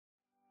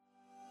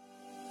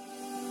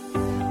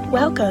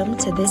Welcome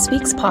to this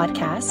week's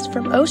podcast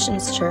from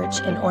Oceans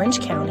Church in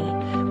Orange County.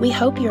 We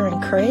hope you're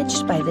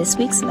encouraged by this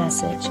week's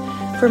message.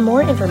 For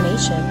more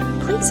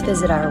information, please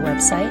visit our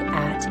website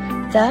at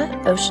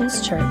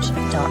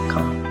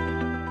theoceanschurch.com.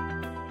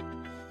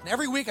 And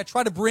every week I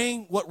try to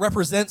bring what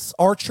represents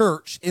our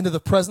church into the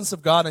presence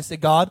of God. And I say,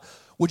 God,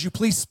 would you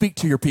please speak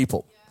to your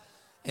people?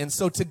 And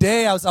so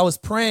today, as I was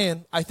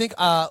praying, I think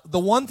the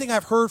one thing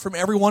I've heard from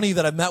every one of you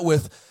that I've met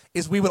with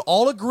is we would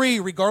all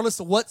agree, regardless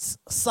of what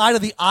side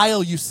of the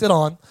aisle you sit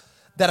on,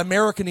 that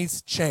America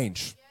needs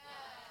change.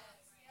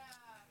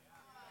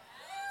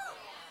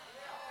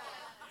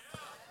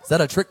 Is that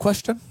a trick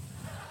question?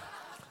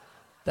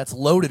 That's a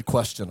loaded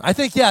question. I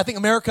think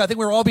America, I think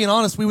we're all being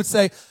honest, we would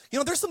say,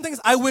 there's some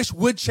things I wish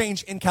would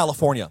change in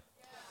California. I'm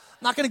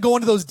not going to go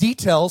into those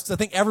details because I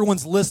think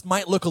everyone's list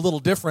might look a little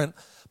different.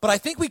 But I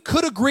think we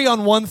could agree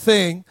on one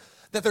thing,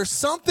 that there's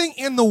something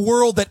in the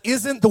world that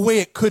isn't the way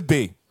it could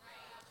be.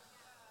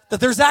 That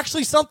there's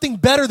actually something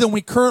better than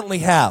we currently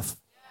have.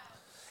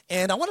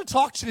 And I want to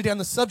talk to you today on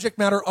the subject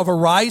matter of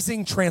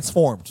arising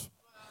transformed.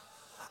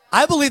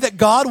 I believe that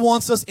God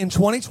wants us in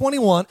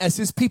 2021 as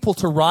his people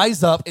to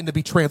rise up and to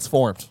be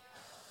transformed.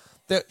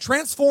 That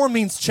transform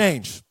means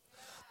change.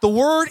 The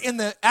word in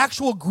the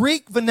actual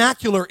Greek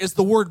vernacular is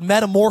the word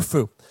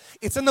metamorpho.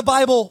 It's in the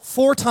Bible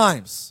 4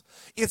 times.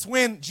 It's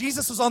when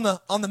Jesus was on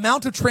the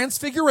Mount of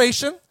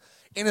Transfiguration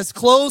and his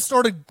clothes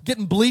started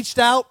getting bleached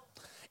out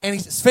and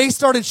his face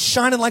started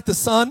shining like the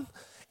sun.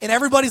 And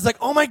everybody's like,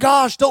 oh my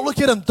gosh, don't look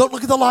at him. Don't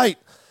look at the light.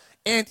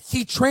 And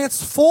he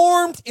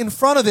transformed in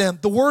front of them.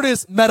 The word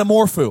is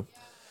metamorpho.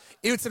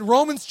 It's in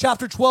Romans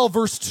chapter 12,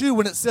 verse 2,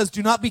 when it says,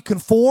 do not be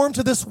conformed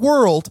to this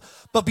world,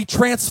 but be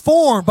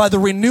transformed by the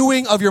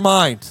renewing of your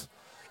mind.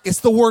 It's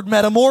the word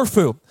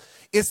metamorpho.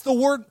 It's the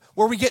word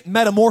where we get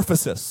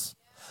metamorphosis.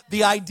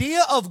 The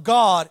idea of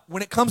God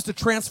when it comes to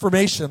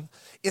transformation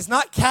is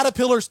not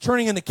caterpillars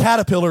turning into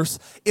caterpillars.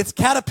 It's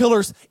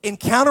caterpillars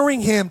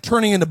encountering him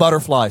turning into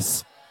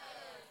butterflies.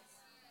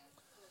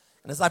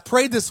 And as I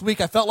prayed this week,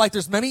 I felt like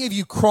there's many of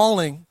you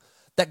crawling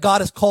that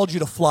God has called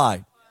you to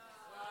fly.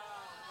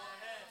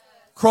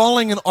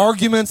 Crawling in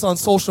arguments on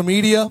social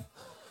media,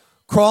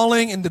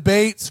 crawling in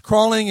debates,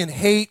 crawling in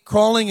hate,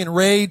 crawling in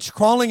rage,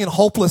 crawling in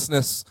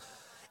hopelessness.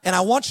 And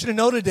I want you to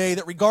know today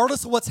that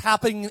regardless of what's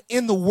happening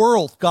in the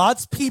world,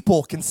 God's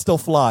people can still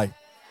fly.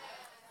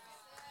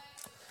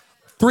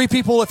 3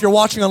 people, if you're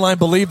watching online,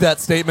 believe that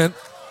statement.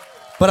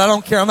 But I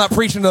don't care. I'm not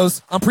preaching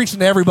those. I'm preaching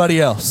to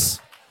everybody else.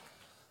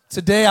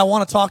 Today, I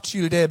want to talk to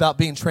you today about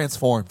being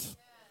transformed.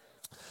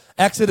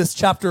 Exodus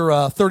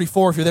chapter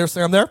 34, if you're there,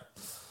 say I'm there.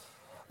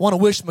 I want to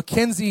wish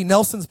Mackenzie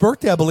Nelson's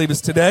birthday, I believe,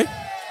 is today.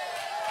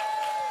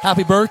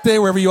 Happy birthday,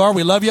 wherever you are.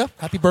 We love you.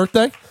 Happy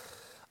birthday.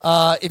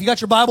 If you got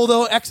your Bible,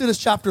 though, Exodus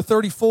chapter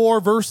 34,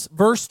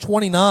 verse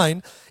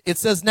 29, it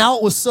says, now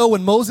it was so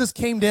when Moses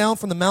came down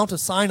from the Mount of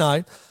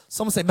Sinai.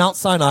 Someone say Mount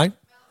Sinai.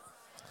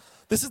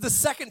 This is the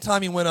second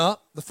time he went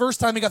up. The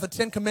first time he got the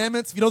 10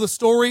 commandments. If you know the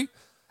story,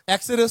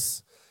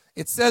 Exodus,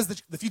 it says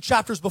that the few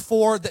chapters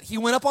before that he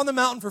went up on the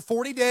mountain for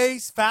 40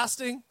 days,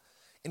 fasting,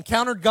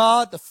 encountered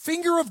God. The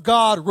finger of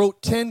God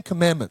wrote 10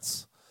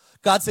 commandments.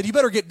 God said, you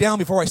better get down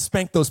before I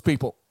spank those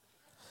people.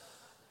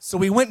 So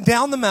he went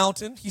down the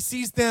mountain. He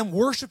sees them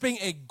worshiping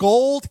a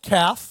gold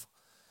calf.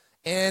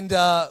 And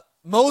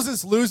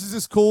Moses loses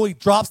his cool. He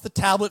drops the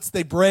tablets.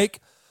 They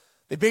break.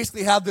 They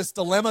basically have this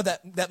dilemma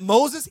that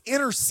Moses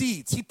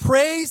intercedes. He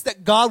prays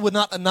that God would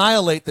not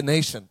annihilate the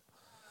nation.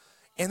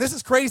 And this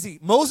is crazy.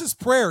 Moses'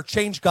 prayer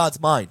changed God's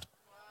mind.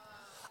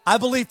 I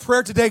believe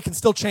prayer today can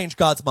still change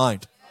God's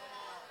mind.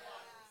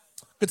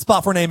 Good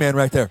spot for an amen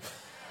right there.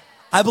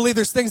 I believe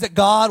there's things that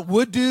God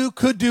would do,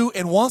 could do,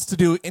 and wants to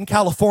do in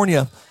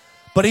California,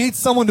 but he needs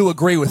someone to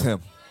agree with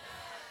him.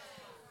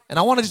 And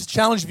I want to just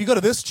challenge, if you go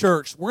to this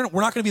church, we're not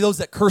going to be those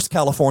that curse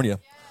California.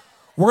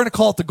 We're going to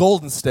call it the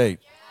Golden State.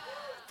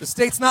 The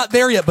state's not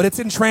there yet, but it's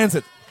in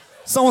transit.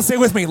 Someone say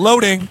with me,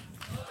 loading.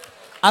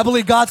 I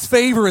believe God's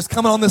favor is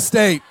coming on this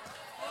state.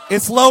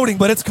 It's loading,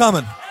 but it's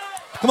coming.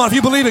 Come on, if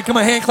you believe it, come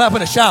on, hand clap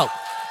and a shout.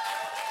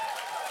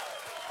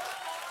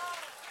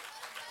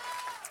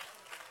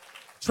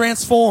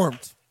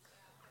 Transformed.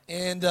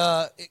 And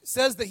it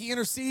says that he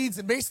intercedes,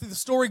 and basically the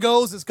story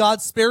goes as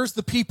God spares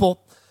the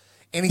people,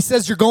 and he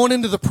says, you're going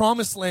into the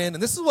promised land.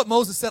 And this is what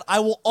Moses said, I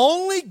will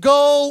only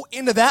go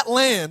into that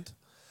land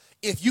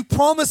if you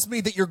promise me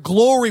that your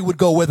glory would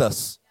go with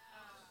us.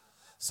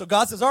 So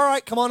God says, all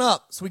right, come on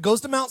up. So he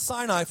goes to Mount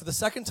Sinai for the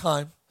second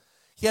time.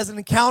 He has an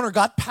encounter.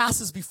 God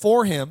passes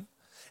before him.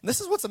 And this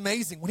is what's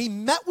amazing. When he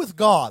met with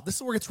God, this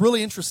is where it's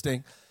really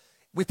interesting.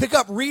 We pick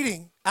up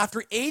reading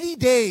after 80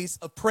 days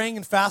of praying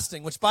and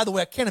fasting, which, by the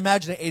way, I can't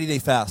imagine an 80-day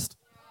fast.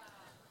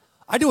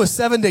 I do a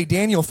 7-day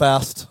Daniel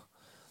fast,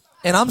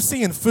 and I'm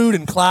seeing food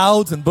in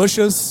clouds and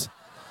bushes,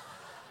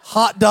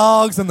 hot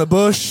dogs in the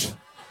bush.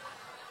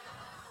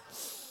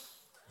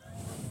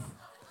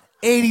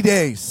 80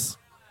 days.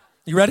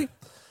 You ready?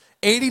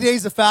 80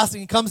 days of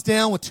fasting. He comes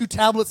down with 2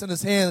 tablets in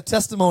his hand, a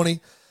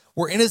testimony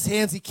where in his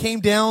hands he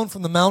came down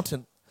from the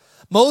mountain.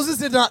 Moses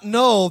did not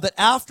know that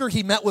after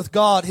he met with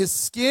God, his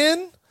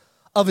skin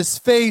of his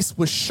face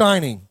was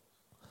shining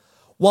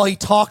while he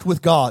talked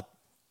with God.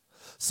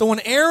 So when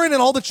Aaron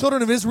and all the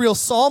children of Israel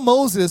saw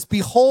Moses,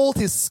 behold,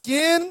 his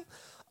skin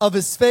of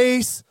his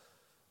face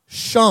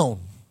shined.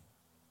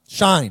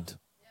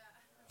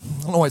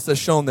 I don't know why it says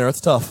shone there.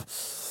 It's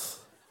tough.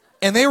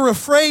 And they were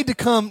afraid to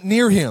come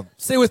near him.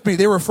 Say with me,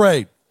 they were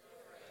afraid.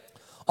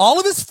 All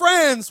of his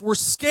friends were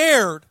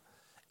scared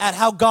at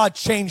how God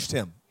changed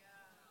him.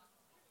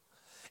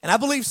 And I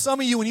believe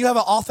some of you, when you have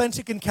an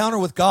authentic encounter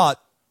with God,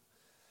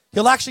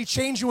 he'll actually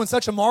change you in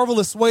such a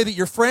marvelous way that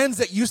your friends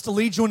that used to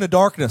lead you into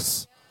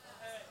darkness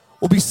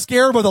will be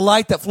scared by the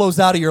light that flows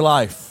out of your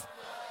life.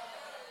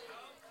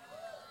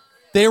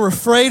 They were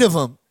afraid of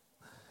him.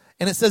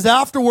 And it says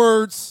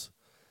afterwards,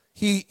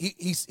 he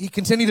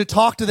continued to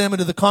talk to them and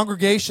to the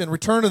congregation,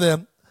 return to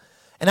them.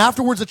 And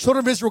afterwards, the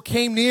children of Israel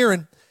came near,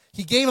 and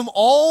he gave them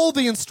all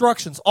the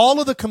instructions, all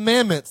of the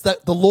commandments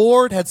that the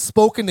Lord had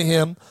spoken to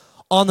him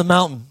on the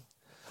mountain.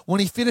 When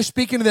he finished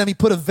speaking to them, he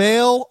put a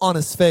veil on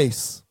his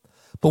face.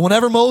 But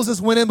whenever Moses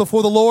went in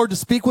before the Lord to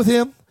speak with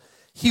him,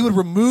 he would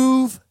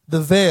remove the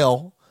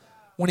veil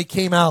when he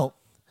came out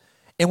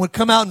and would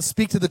come out and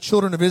speak to the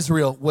children of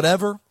Israel,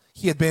 whatever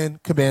he had been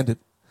commanded.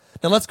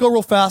 Now let's go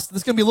real fast. This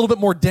is going to be a little bit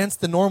more dense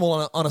than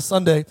normal on a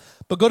Sunday,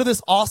 but go to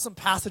this awesome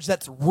passage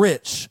that's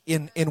rich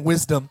in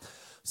wisdom.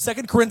 2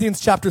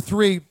 Corinthians chapter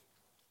 3, I'm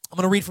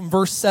going to read from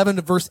verse 7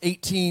 to verse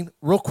 18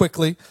 real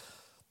quickly.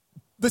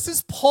 This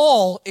is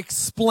Paul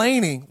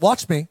explaining,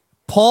 watch me,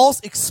 Paul's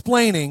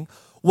explaining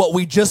what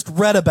we just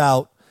read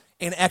about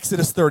in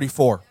Exodus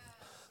 34.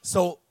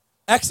 So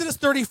Exodus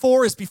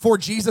 34 is before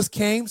Jesus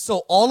came,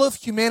 so all of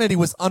humanity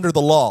was under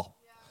the law.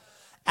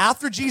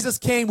 After Jesus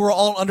came, we're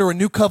all under a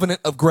new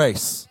covenant of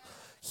grace.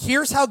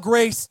 Here's how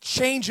grace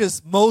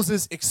changes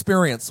Moses'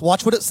 experience.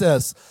 Watch what it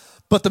says.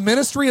 But the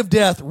ministry of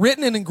death,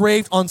 written and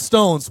engraved on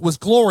stones, was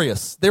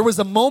glorious. There was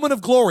a moment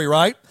of glory,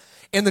 right?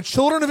 And the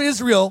children of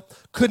Israel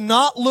could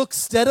not look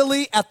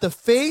steadily at the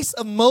face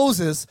of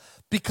Moses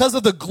because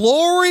of the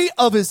glory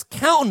of his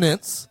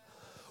countenance,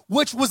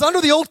 which was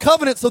under the old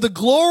covenant. So the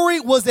glory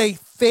was a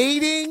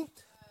fading,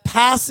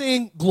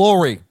 passing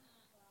glory.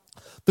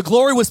 The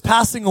glory was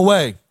passing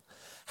away.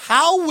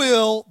 How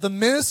will the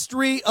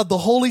ministry of the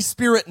Holy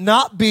Spirit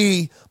not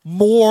be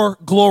more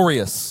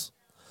glorious?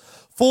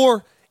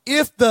 For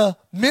if the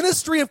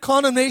ministry of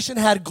condemnation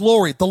had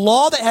glory, the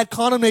law that had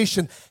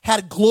condemnation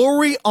had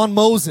glory on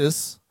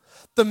Moses,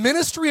 the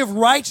ministry of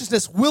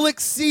righteousness will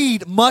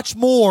exceed much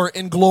more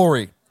in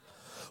glory.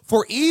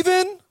 For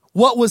even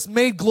what was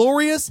made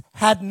glorious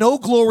had no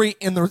glory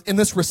in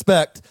this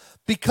respect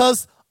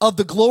because of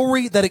the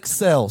glory that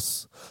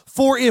excels.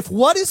 For if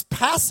what is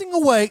passing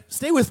away,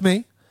 stay with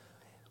me,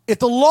 if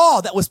the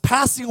law that was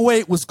passing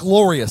away was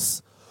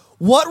glorious,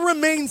 what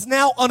remains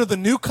now under the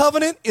new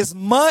covenant is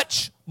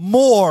much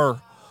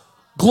more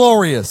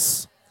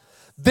glorious.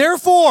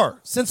 Therefore,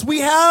 since we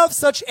have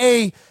such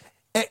a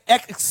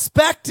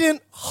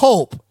expectant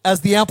hope,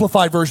 as the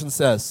Amplified Version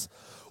says,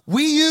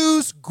 we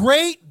use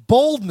great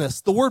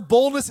boldness. The word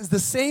boldness is the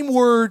same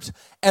word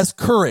as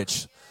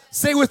courage.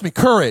 Say with me,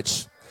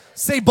 courage.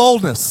 Say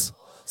boldness.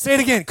 Say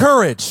it again,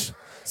 courage.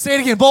 Say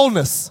it again,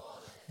 boldness.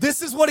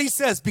 This is what he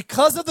says.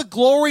 Because of the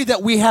glory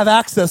that we have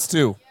access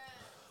to,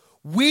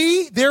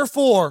 we,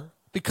 therefore,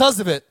 because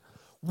of it,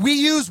 we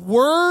use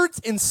words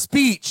in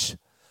speech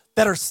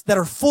that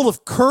are full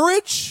of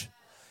courage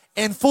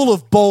and full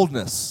of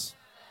boldness.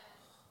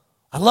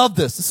 I love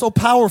this. It's so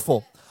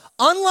powerful.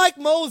 Unlike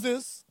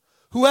Moses,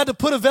 who had to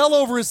put a veil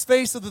over his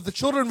face so that the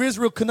children of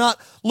Israel could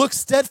not look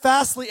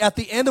steadfastly at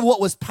the end of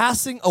what was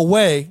passing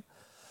away,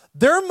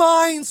 their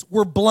minds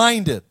were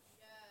blinded.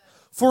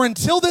 For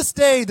until this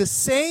day, the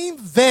same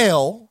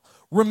veil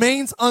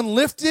remains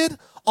unlifted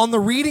on the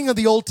reading of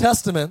the Old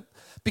Testament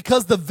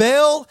because the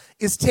veil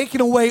is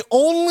taken away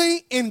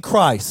only in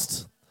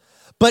Christ.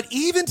 But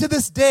even to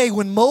this day,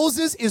 when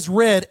Moses is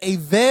read, a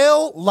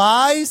veil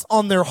lies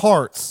on their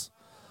hearts.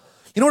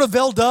 You know what a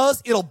veil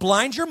does? It'll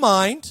blind your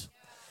mind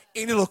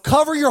and it'll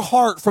cover your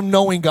heart from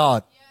knowing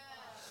God.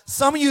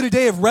 Some of you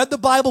today have read the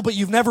Bible, but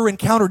you've never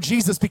encountered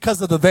Jesus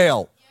because of the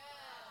veil.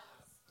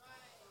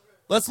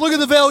 Let's look at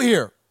the veil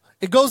here.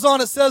 It goes on,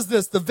 it says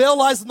this, the veil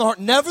lies in the heart.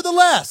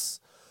 Nevertheless,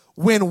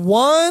 when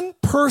one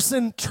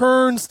person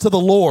turns to the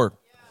Lord,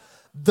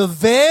 the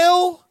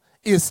veil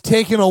is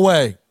taken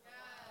away.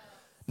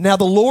 Now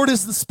the Lord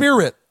is the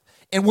Spirit,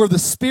 and where the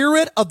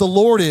Spirit of the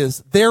Lord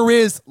is, there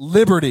is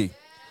liberty.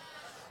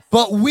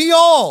 But we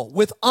all,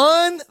 with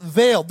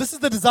unveiled, this is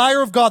the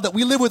desire of God, that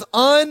we live with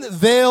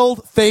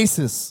unveiled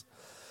faces,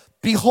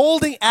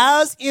 beholding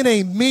as in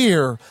a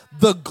mirror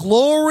the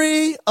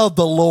glory of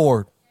the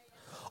Lord.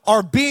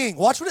 Our being,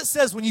 watch what it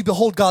says when you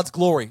behold God's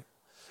glory.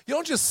 You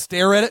don't just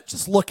stare at it,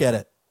 just look at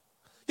it.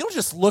 You don't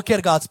just look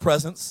at God's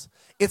presence.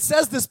 It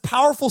says this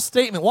powerful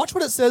statement. Watch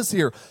what it says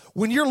here.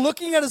 When you're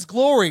looking at his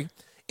glory,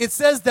 it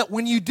says that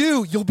when you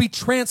do, you'll be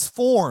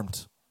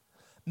transformed.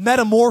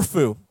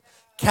 Metamorpho.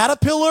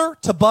 Caterpillar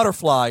to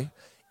butterfly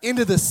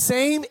into the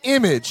same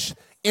image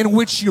in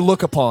which you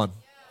look upon.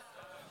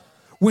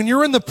 When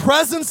you're in the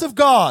presence of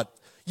God,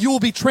 you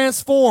will be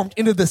transformed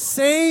into the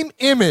same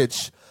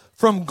image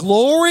from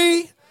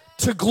glory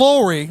to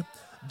glory,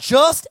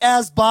 just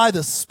as by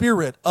the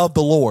Spirit of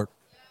the Lord.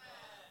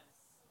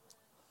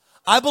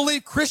 I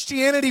believe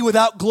Christianity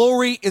without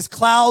glory is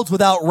clouds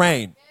without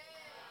rain.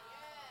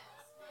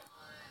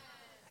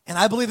 And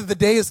I believe that the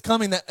day is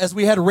coming that as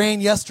we had rain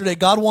yesterday,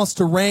 God wants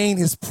to rain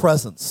his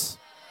presence.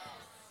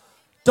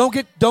 Don't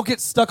get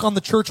stuck on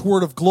the church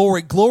word of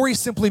glory. Glory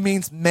simply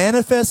means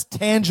manifest,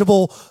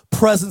 tangible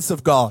presence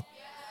of God.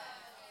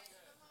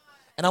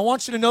 And I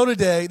want you to know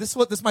today, this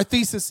is my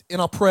thesis,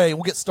 and I'll pray and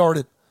we'll get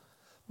started.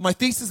 My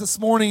thesis this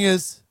morning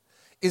is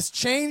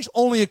change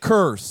only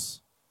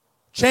occurs.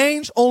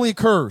 Change only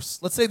occurs.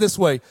 Let's say it this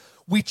way.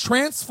 We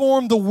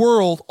transform the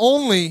world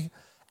only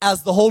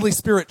as the Holy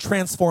Spirit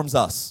transforms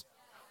us.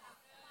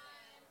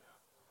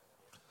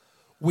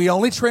 We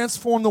only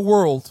transform the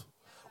world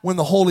when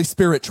the Holy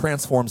Spirit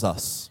transforms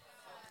us.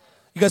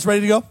 You guys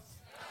ready to go?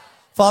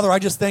 Father, I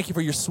just thank you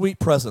for your sweet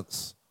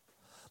presence.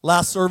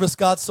 Last service,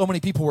 God, so many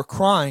people were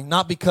crying,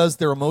 not because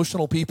they're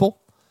emotional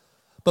people,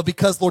 but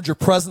because, Lord, your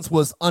presence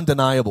was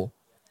undeniable.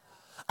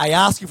 I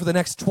ask you for the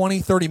next 20,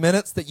 30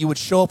 minutes that you would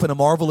show up in a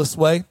marvelous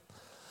way.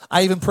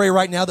 I even pray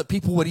right now that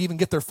people would even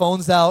get their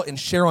phones out and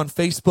share on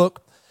Facebook.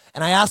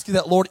 And I ask you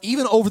that, Lord,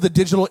 even over the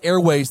digital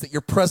airways, that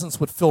your presence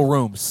would fill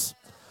rooms.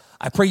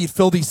 I pray you'd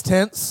fill these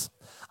tents.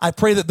 I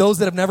pray that those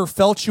that have never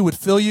felt you would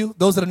feel you.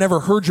 Those that have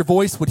never heard your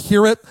voice would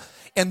hear it.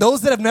 And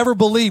those that have never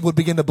believed would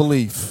begin to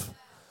believe.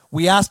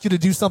 We ask you to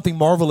do something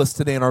marvelous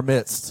today in our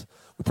midst.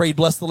 We pray you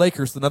bless the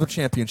Lakers with another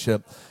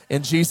championship.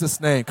 In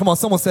Jesus' name. Come on,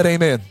 someone said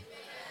amen.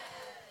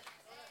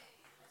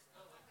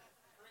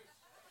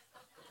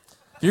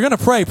 If you're going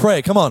to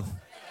pray. Come on.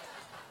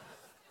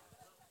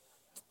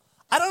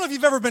 I don't know if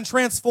you've ever been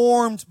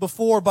transformed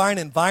before by an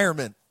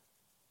environment.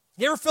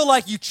 You ever feel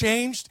like you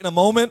changed in a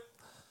moment?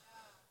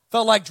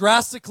 Felt like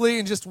drastically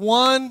in just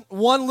one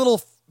little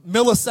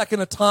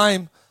millisecond of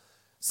time,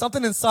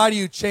 something inside of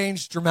you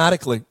changed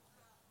dramatically.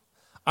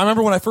 I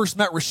remember when I first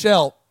met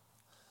Rochelle,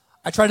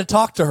 I tried to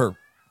talk to her,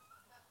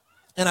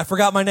 and I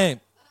forgot my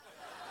name.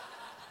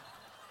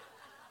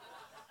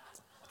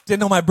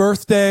 Didn't know my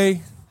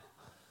birthday.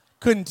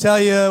 Couldn't tell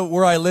you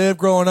where I lived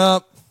growing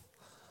up.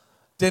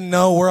 Didn't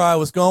know where I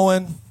was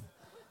going.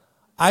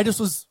 I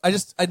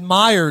just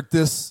admired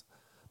this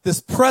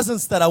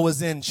presence that I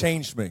was in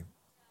changed me.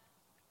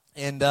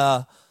 And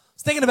I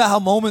was thinking about how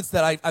moments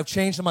that I've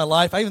changed in my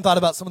life. I even thought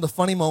about some of the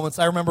funny moments.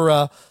 I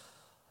remember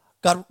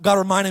God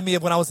reminded me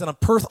of when I was in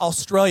Perth,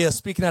 Australia,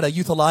 speaking at a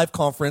Youth Alive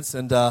conference.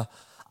 And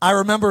I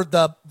remember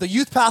the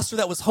youth pastor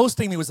that was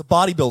hosting me was a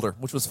bodybuilder,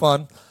 which was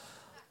fun.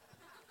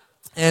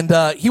 And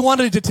he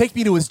wanted to take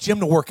me to his gym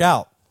to work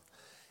out.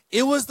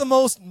 It was the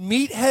most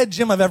meathead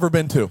gym I've ever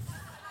been to.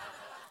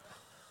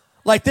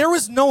 Like, there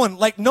was no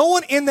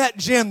one in that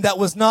gym that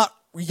was not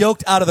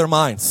yoked out of their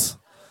minds.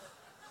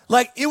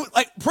 It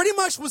pretty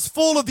much was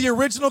full of the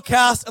original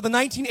cast of the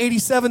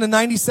 1987 and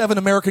 97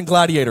 American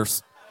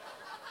Gladiators.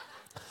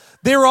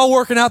 They were all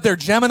working out there.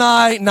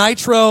 Gemini,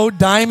 Nitro,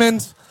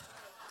 Diamond.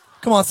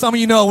 Come on, some of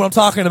you know what I'm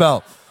talking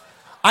about.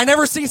 I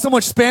never seen so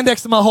much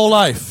spandex in my whole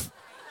life.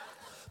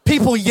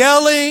 People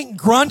yelling,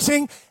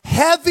 grunting,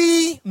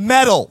 heavy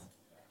metal.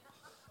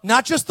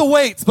 Not just the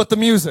weights, but the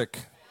music.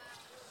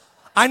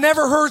 I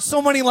never heard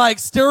so many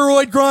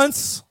steroid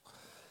grunts.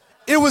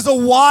 It was a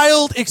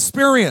wild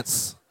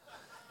experience.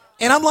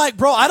 And I'm like,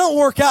 bro, I don't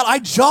work out. I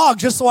jog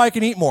just so I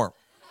can eat more.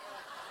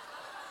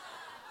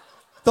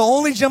 The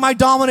only gym I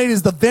dominate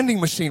is the vending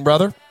machine,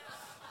 brother.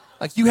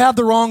 You have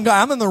the wrong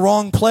guy. I'm in the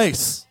wrong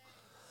place.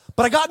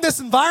 But I got in this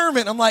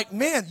environment. I'm like,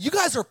 man, you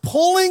guys are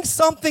pulling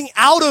something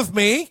out of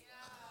me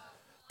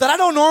that I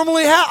don't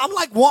normally have. I'm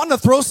wanting to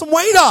throw some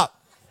weight up.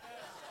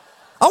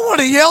 I want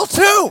to yell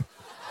too.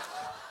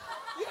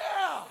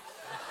 Yeah.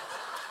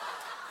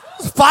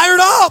 Fired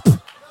up.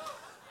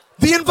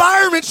 The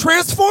environment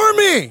transformed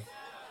me.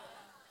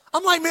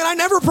 I'm like, man, I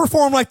never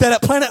performed like that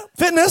at Planet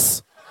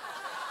Fitness.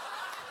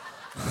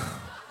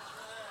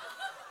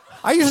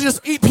 I usually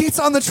just eat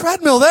pizza on the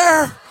treadmill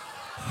there.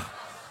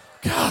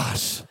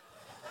 Gosh.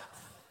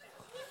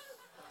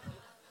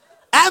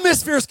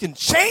 Atmospheres can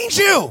change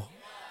you.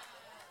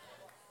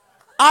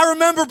 I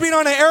remember being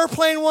on an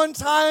airplane one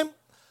time.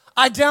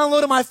 I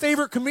downloaded my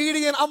favorite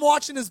comedian. I'm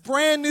watching his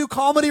brand new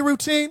comedy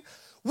routine.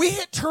 We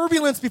hit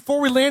turbulence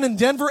before we land in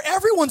Denver.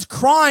 Everyone's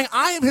crying.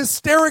 I am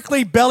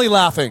hysterically belly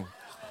laughing.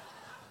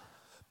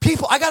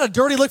 People, I got a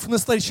dirty look from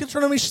this lady. She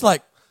turned to me. She's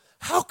like,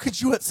 how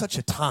could you at such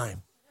a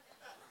time?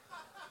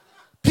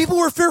 People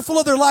were fearful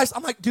of their lives.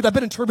 I'm like, dude, I've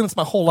been in turbulence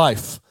my whole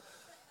life.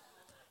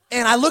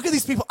 And I look at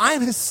these people. I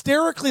am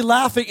hysterically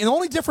laughing. And the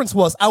only difference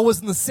was I was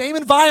in the same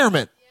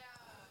environment,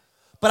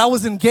 but I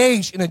was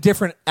engaged in a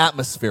different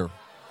atmosphere.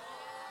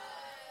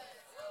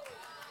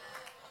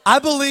 I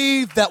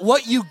believe that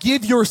what you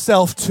give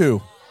yourself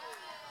to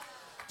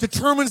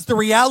determines the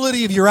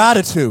reality of your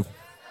attitude.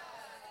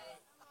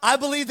 I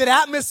believe that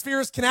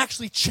atmospheres can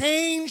actually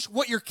change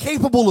what you're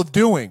capable of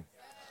doing.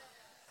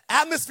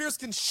 Atmospheres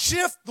can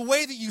shift the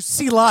way that you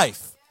see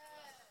life.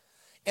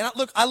 And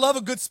I love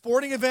a good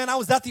sporting event. I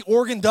was at the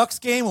Oregon Ducks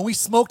game when we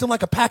smoked them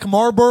like a pack of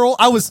Marlboro.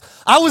 I was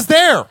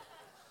there.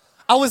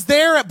 I was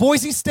there at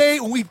Boise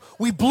State when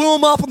we blew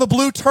them up on the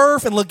blue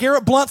turf and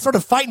LeGarrette Blount started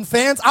fighting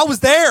fans. I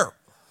was there.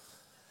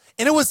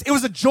 And it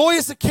was a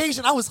joyous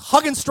occasion. I was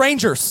hugging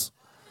strangers.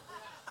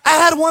 I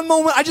had one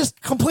moment, I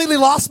just completely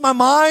lost my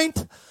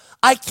mind.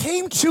 I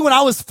came to and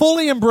I was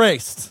fully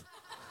embraced.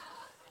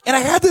 And I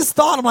had this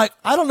thought, I'm like,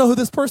 I don't know who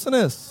this person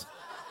is.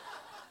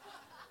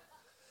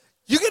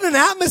 You get an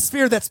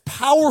atmosphere that's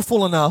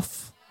powerful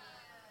enough,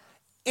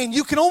 and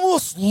you can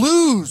almost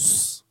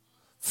lose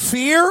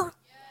fear,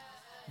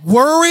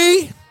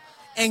 worry,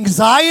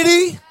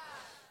 anxiety.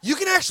 You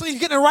get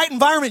in the right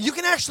environment, you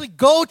can actually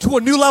go to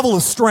a new level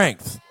of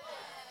strength.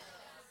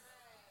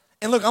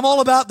 And look, I'm all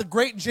about the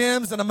great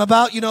gyms, and I'm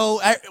about,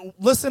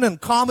 listening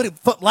and comedy,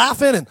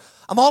 laughing, and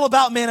I'm all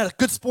about, man, at a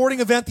good sporting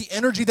event, the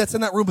energy that's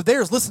in that room. But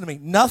listen to me,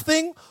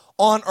 nothing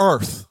on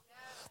earth.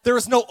 There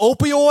is no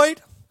opioid.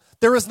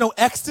 There is no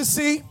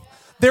ecstasy.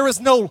 There is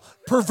no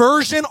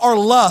perversion or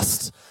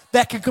lust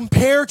that can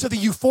compare to the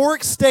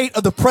euphoric state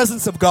of the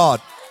presence of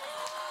God.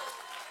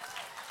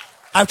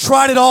 I've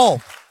tried it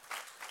all.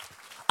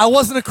 I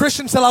wasn't a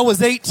Christian until I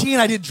was 18.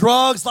 I did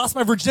drugs, lost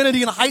my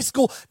virginity in high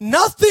school.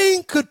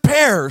 Nothing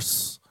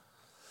compares.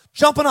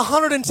 Jumping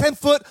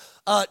 110-foot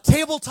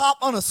tabletop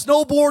on a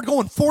snowboard,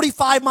 going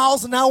 45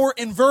 miles an hour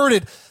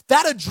inverted.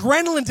 That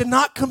adrenaline did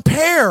not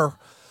compare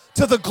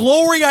to the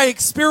glory I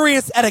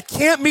experienced at a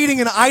camp meeting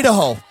in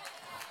Idaho.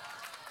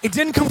 It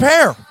didn't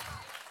compare.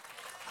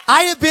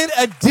 I have been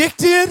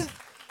addicted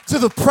to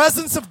the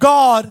presence of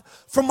God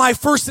from my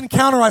first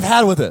encounter I've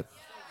had with it.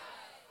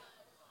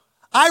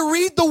 I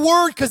read the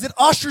word because it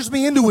ushers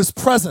me into his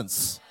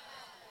presence.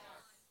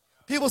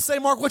 People say,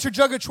 Mark, what's your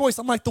drug of choice?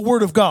 I'm like, the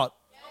word of God.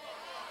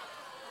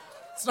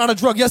 It's not a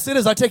drug. Yes, it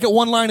is. I take it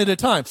one line at a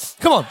time.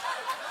 Come on.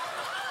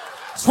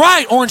 That's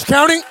right, Orange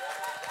County.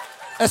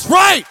 That's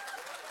right.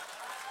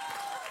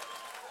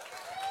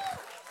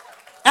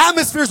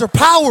 Atmospheres are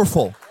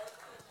powerful.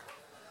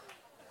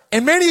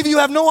 And many of you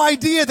have no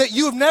idea that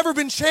you have never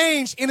been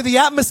changed into the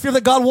atmosphere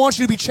that God wants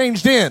you to be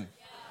changed in.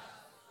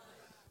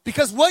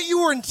 Because what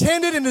you were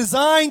intended and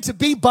designed to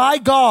be by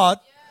God,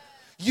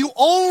 you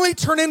only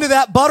turn into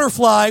that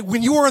butterfly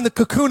when you are in the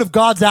cocoon of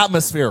God's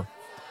atmosphere.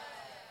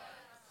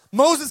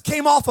 Moses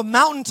came off a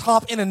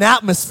mountaintop in an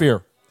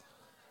atmosphere.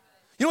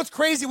 You know what's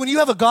crazy? When you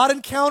have a God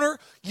encounter,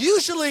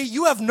 usually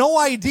you have no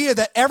idea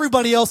that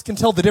everybody else can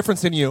tell the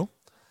difference in you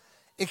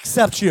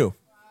except you.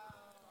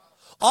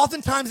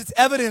 Oftentimes it's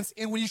evidence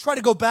in when you try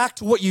to go back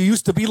to what you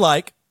used to be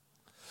like,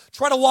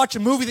 try to watch a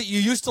movie that you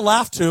used to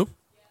laugh to,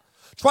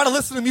 try to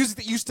listen to music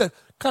that you used to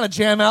kind of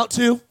jam out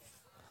to,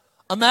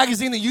 a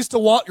magazine that you used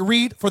to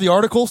read for the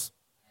articles.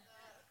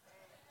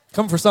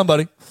 Coming for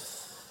somebody.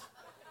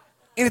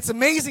 And it's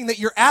amazing that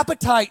your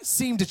appetite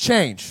seemed to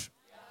change.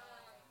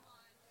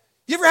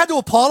 You ever had to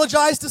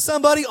apologize to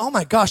somebody? Oh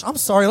my gosh, I'm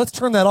sorry, let's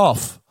turn that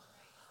off.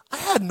 I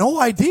had no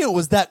idea it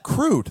was that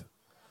crude.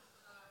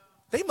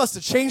 They must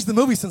have changed the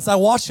movie since I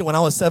watched it when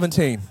I was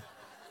 17.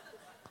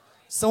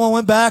 Someone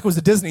went back, it was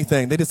a Disney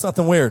thing. They did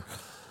something weird.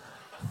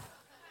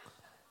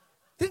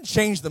 Didn't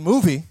change the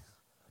movie,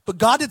 but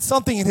God did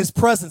something in his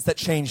presence that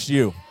changed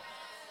you.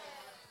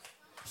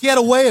 He had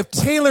a way of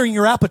tailoring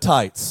your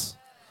appetites,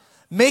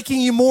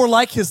 making you more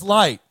like his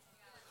light,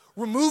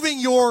 removing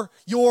your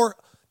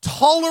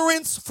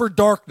tolerance for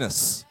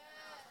darkness.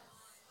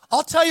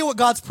 I'll tell you what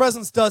God's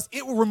presence does.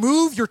 It will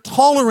remove your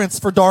tolerance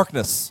for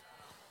darkness.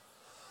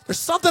 There's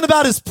something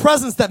about his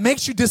presence that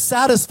makes you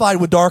dissatisfied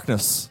with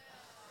darkness.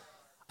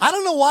 I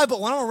don't know why,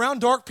 but when I'm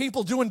around dark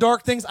people doing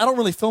dark things, I don't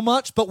really feel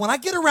much. But when I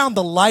get around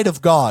the light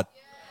of God,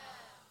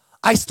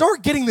 I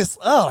start getting this,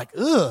 I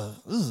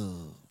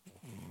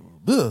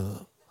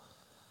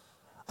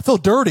feel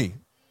dirty.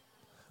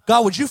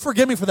 God, would you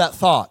forgive me for that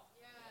thought?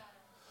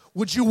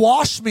 Would you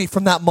wash me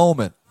from that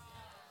moment?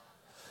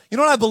 You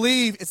know what I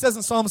believe? It says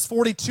in Psalms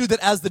 42 that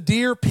as the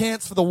deer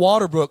pants for the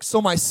water brook,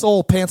 so my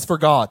soul pants for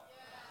God.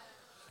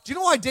 Do you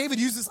know why David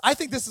uses? I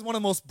think this is one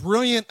of the most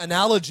brilliant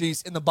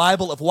analogies in the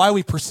Bible of why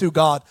we pursue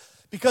God.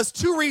 Because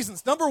two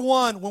reasons. Number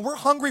one, when we're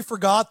hungry for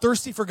God,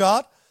 thirsty for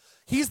God,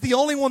 he's the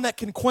only one that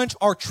can quench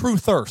our true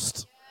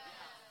thirst.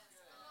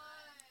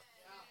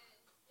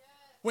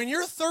 When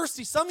you're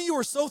thirsty, some of you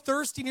are so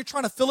thirsty and you're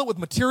trying to fill it with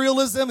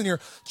materialism and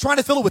you're trying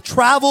to fill it with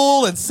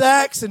travel and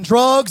sex and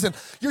drugs and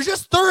you're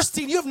just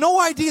thirsty and you have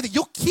no idea that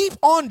you'll keep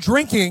on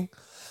drinking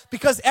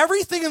because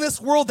everything in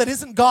this world that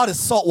isn't God is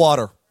salt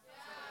water.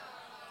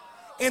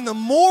 And the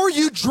more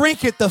you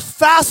drink it, the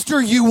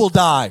faster you will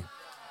die.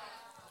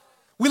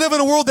 We live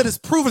in a world that has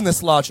proven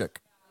this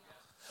logic.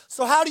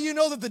 So how do you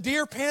know that the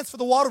deer pants for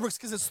the water brooks?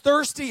 Because it's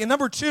thirsty. And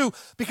number two,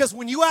 because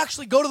when you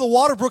actually go to the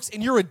water brooks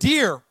and you're a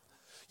deer,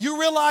 you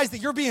realize that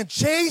you're being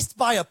chased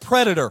by a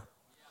predator.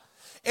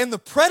 And the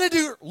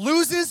predator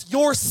loses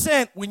your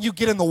scent when you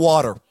get in the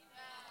water.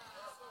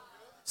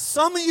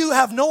 Some of you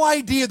have no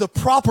idea the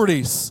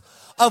properties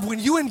of when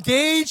you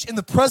engage in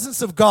the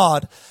presence of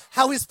God,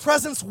 how his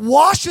presence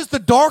washes the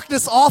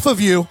darkness off of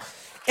you,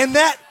 and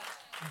that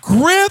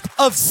grip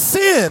of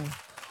sin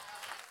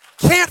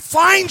can't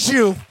find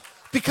you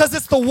because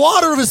it's the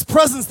water of his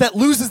presence that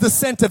loses the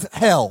scent of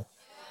hell.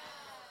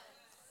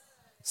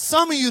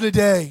 Some of you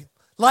today,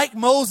 like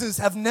Moses,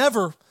 have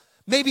never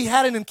maybe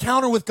had an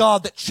encounter with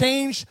God that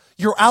changed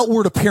your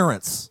outward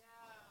appearance.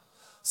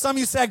 Some of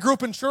you say, I grew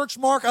up in church,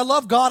 Mark. I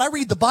love God. I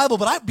read the Bible,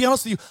 but I'll be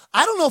honest with you,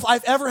 I don't know if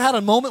I've ever had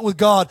a moment with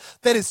God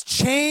that has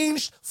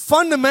changed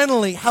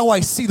fundamentally how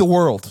I see the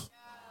world.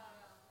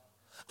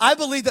 I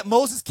believe that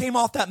Moses came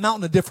off that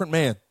mountain a different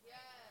man.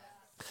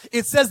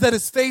 It says that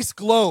his face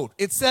glowed.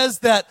 It says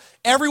that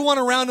everyone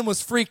around him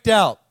was freaked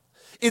out.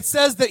 It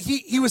says that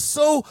he was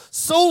so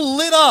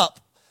lit up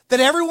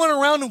that everyone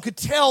around him could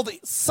tell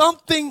that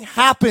something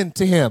happened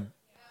to him.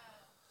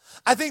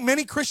 I think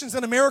many Christians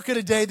in America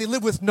today, they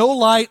live with no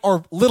light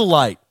or little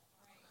light.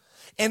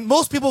 And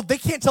most people, they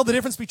can't tell the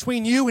difference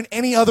between you and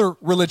any other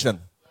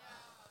religion.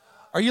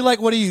 Are you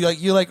like, what are you? Are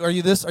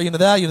you this? Are you into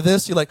that? Are you into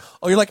this? You're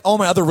like all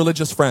my other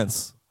religious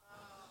friends.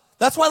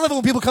 That's why I love it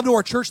when people come to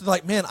our church and they're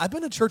like, man, I've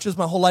been to churches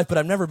my whole life, but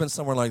I've never been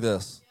somewhere like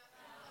this.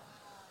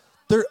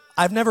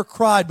 I've never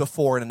cried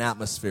before in an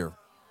atmosphere.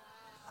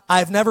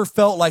 I've never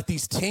felt like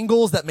these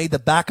tingles that made the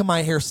back of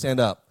my hair stand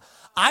up.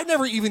 I've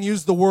never even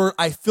used the word,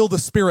 I feel the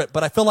Spirit,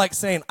 but I feel like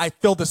saying, I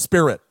feel the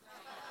Spirit.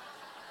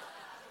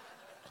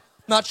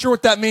 Not sure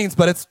what that means,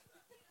 but it's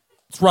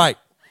right.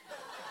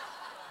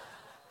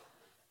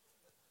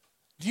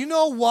 Do you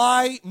know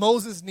why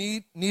Moses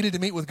needed to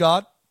meet with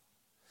God?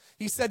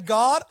 He said,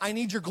 God, I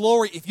need your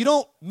glory. If you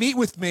don't meet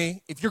with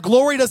me, if your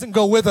glory doesn't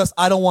go with us,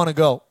 I don't want to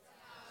go.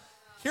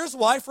 Here's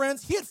why,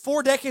 friends. He had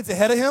 4 decades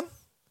ahead of him.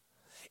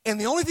 And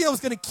the only thing that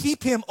was going to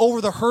keep him over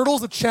the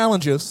hurdles of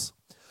challenges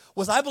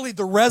was, I believe,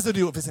 the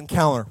residue of his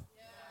encounter.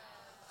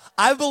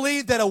 I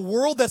believe that a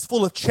world that's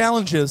full of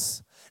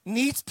challenges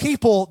needs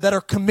people that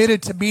are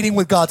committed to meeting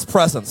with God's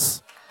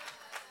presence.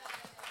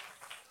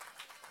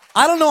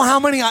 I don't know how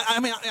many,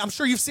 I'm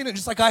sure you've seen it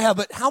just like I have,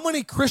 but how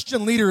many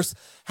Christian leaders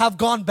have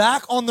gone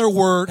back on their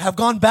word, have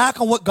gone back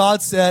on what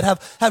God said,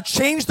 have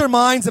changed their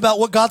minds about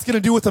what God's going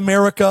to do with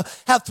America,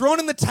 have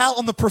thrown in the towel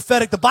on the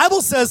prophetic. The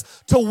Bible says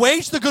to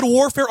wage the good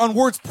warfare on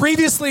words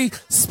previously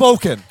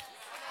spoken.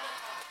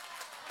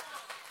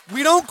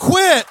 We don't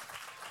quit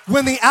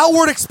when the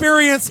outward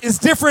experience is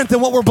different than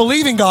what we're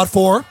believing God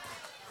for.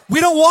 We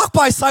don't walk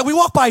by sight, we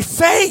walk by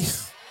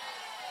faith.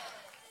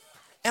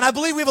 And I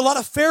believe we have a lot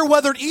of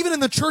fair-weathered, even in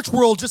the church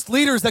world, just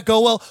leaders that go,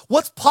 well,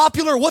 what's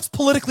popular, what's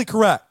politically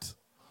correct?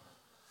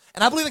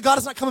 And I believe that God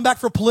is not coming back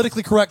for a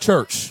politically correct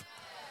church.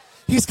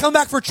 He's come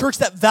back for a church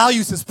that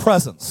values his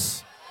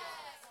presence.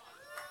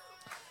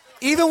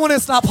 Even when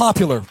it's not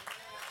popular.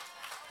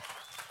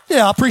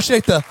 Yeah, I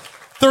appreciate the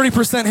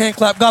 30% hand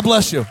clap. God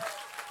bless you.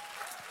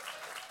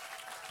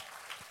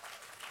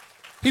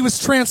 He was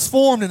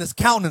transformed and his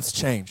countenance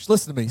changed.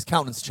 Listen to me, his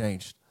countenance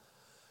changed.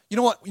 You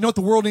know what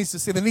the world needs to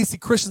see? They need to see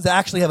Christians that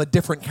actually have a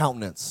different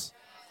countenance.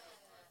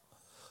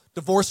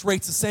 Divorce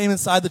rates the same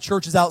inside the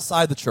church as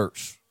outside the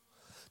church.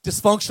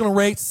 Dysfunctional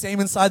rates, same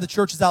inside the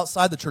church as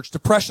outside the church.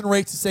 Depression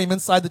rates, the same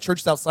inside the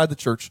church as outside the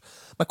church.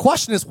 My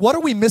question is, what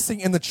are we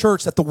missing in the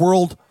church that the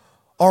world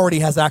already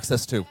has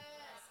access to?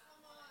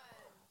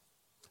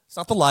 It's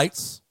not the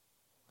lights.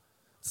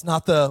 It's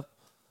not the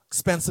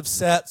expensive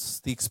sets,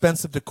 the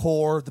expensive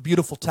decor, the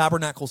beautiful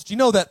tabernacles. Do you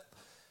know that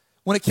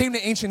when it came to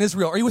ancient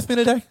Israel, are you with me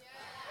today?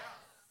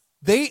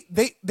 They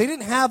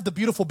didn't have the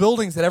beautiful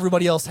buildings that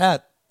everybody else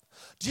had.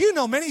 Do you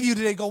know, many of you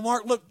today go,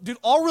 Mark, look, dude,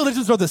 all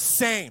religions are the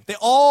same. They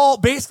all,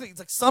 basically, it's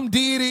like some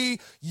deity,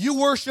 you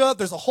worship,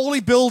 there's a holy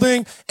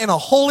building and a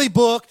holy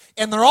book,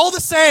 and they're all the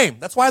same.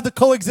 That's why I have the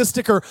coexist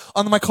sticker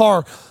on my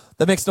car.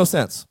 That makes no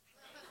sense.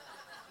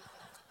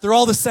 They're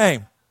all the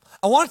same.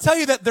 I want to tell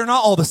you that they're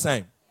not all the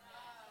same.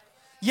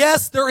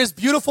 Yes, there is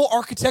beautiful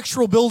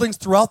architectural buildings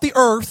throughout the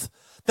earth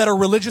that are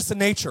religious in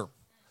nature.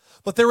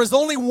 But there is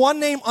only one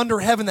name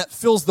under heaven that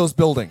fills those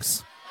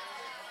buildings.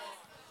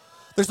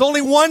 There's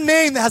only one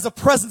name that has a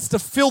presence to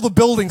fill the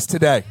buildings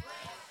today.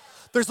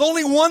 There's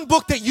only one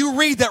book that you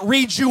read that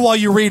reads you while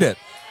you read it.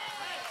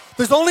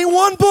 There's only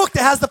one book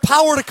that has the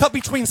power to cut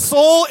between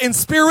soul and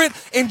spirit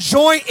and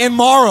joint and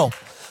marrow.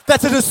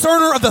 That's a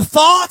discerner of the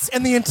thoughts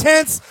and the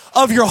intents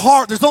of your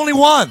heart. There's only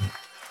one.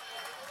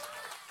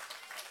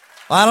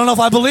 I don't know if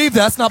I believe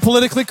that's not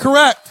politically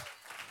correct.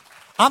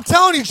 I'm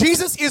telling you,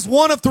 Jesus is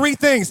one of 3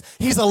 things.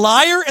 He's a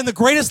liar and the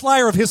greatest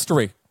liar of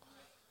history.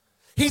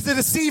 He's the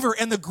deceiver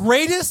and the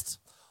greatest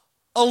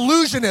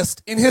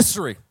illusionist in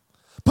history.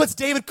 Puts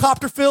David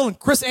Copperfield and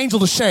Chris Angel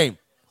to shame.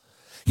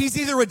 He's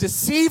either a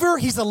deceiver,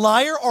 he's a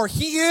liar, or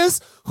he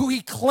is who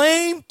he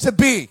claimed to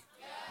be.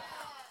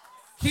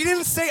 He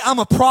didn't say, I'm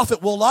a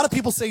prophet. Well, a lot of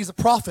people say he's a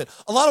prophet.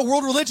 A lot of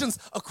world religions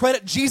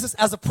accredit Jesus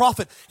as a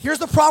prophet. Here's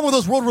the problem with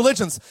those world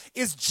religions,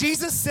 is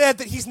Jesus said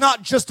that he's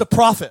not just a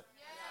prophet.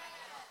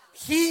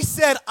 He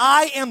said,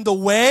 I am the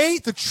way,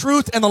 the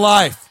truth, and the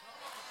life.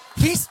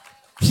 He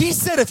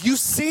said, if you've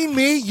seen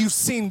me, you've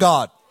seen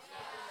God.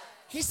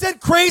 He said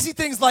crazy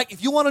things like,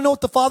 if you want to know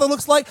what the Father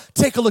looks like,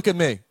 take a look at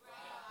me.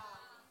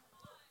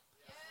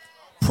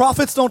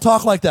 Prophets don't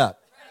talk like that.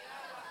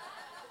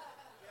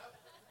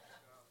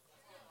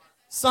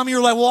 Some of you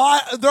are like,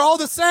 well, they're all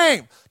the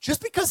same.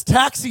 Just because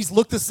taxis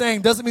look the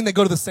same doesn't mean they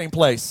go to the same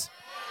place.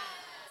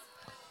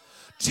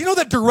 Do you know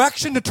that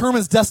direction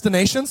determines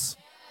destinations?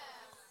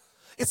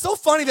 It's so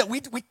funny that we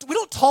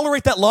don't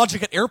tolerate that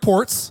logic at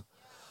airports.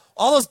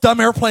 All those dumb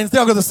airplanes, they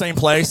all go to the same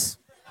place.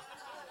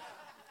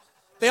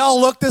 They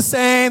all look the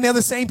same. They have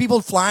the same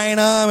people flying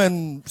them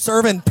and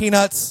serving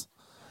peanuts.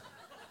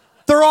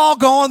 They're all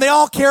going. They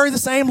all carry the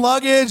same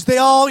luggage. They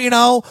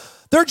all,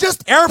 they're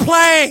just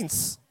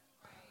airplanes.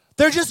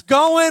 They're just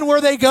going where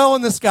they go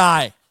in the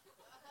sky.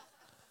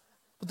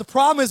 But the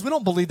problem is we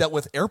don't believe that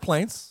with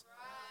airplanes.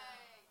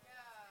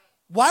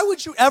 Why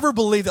would you ever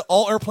believe that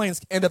all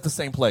airplanes end up the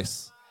same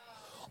place?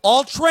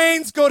 All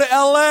trains go to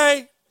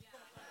LA.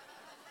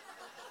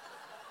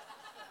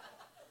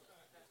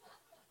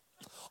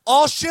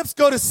 All ships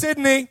go to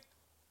Sydney.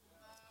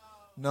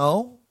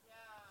 No.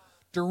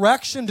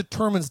 Direction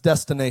determines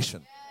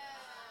destination.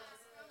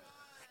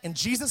 And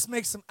Jesus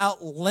makes some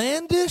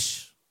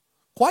outlandish,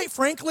 quite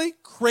frankly,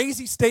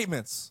 crazy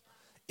statements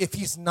if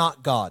he's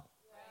not God.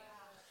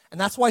 And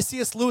that's why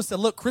C.S. Lewis said,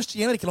 look,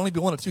 Christianity can only be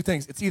one of two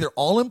things. It's either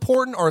all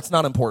important or it's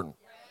not important.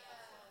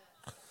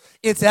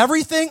 It's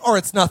everything or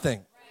it's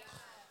nothing.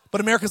 But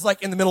America's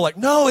like in the middle, like,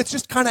 no, it's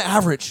just kind of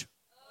average.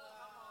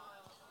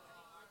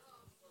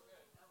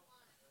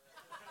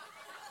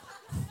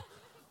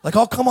 Like,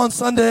 I'll come on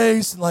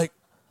Sundays and like,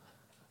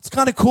 it's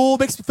kind of cool,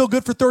 makes me feel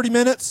good for 30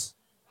 minutes.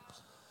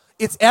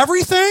 It's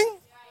everything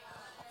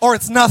or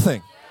it's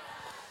nothing.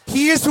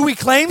 He is who he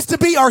claims to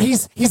be or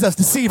he's a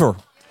deceiver.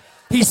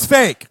 He's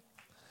fake.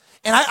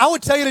 And I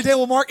would tell you today,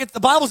 well, Mark, the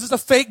Bible's just a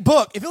fake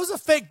book. If it was a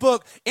fake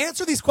book,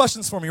 answer these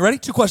questions for me. Ready?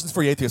 2 questions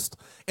for you, atheists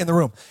in the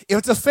room. If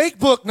it's a fake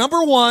book,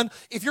 number one,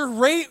 if you're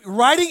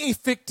writing a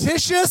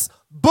fictitious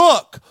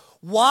book,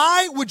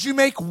 why would you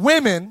make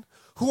women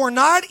who are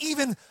not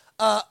even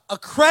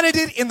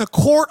accredited in the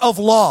court of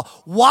law?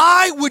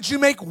 Why would you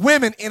make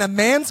women in a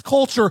man's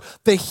culture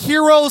the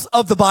heroes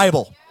of the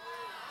Bible?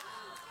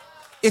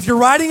 If you're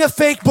writing a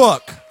fake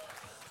book,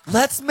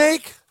 I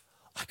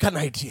got an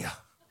idea.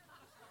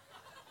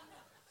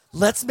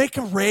 Let's make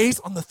him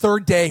raise on the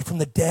third day from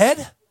the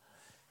dead.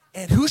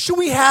 And who should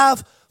we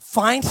have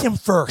find him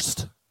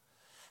first?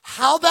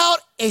 How about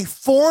a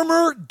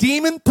former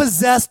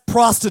demon-possessed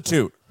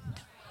prostitute?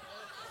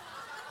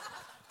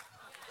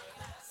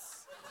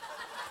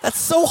 That's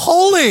so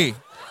holy.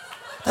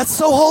 That's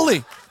so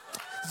holy.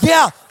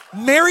 Yeah,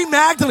 Mary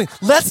Magdalene.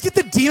 Let's get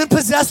the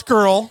demon-possessed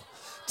girl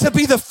to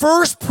be the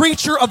first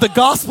preacher of the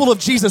gospel of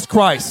Jesus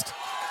Christ.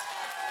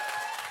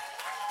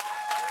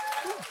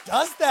 Who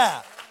does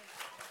that?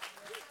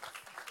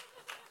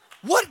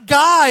 What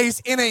guys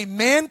in a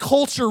man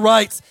culture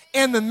writes,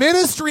 and the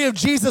ministry of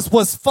Jesus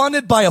was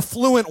funded by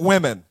affluent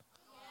women?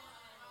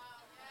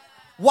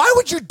 Why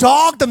would you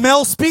dog the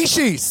male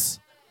species?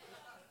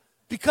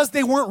 Because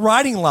they weren't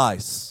writing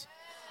lies.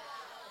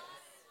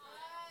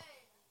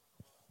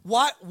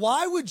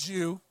 Why would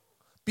you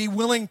be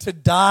willing to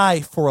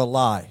die for a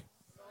lie?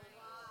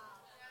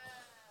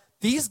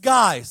 These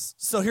guys,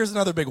 so here's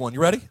another big one. You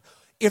ready?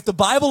 If the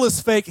Bible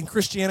is fake and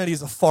Christianity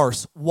is a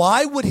farce,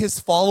 why would his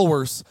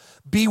followers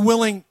be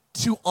willing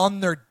to, on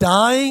their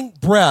dying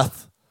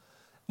breath,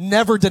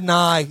 never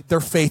deny their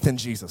faith in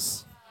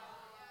Jesus?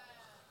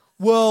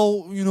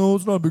 Well,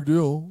 it's not a big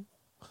deal.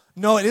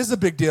 No, it is a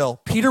big deal.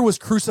 Peter was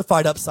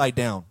crucified upside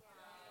down.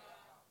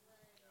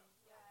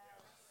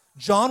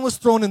 John was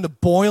thrown into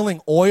boiling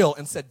oil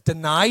and said,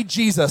 deny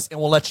Jesus and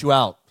we'll let you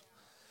out.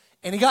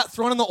 And he got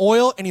thrown in the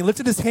oil and he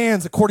lifted his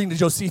hands, according to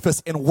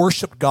Josephus, and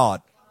worshiped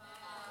God.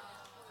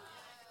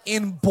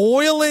 In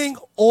boiling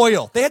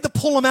oil. They had to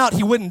pull him out.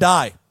 He wouldn't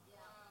die.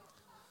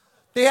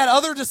 They had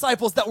other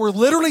disciples that were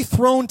literally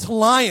thrown to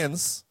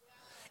lions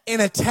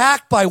and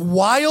attacked by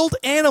wild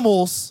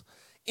animals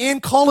in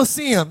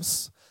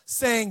Colosseums,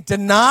 saying,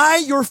 deny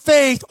your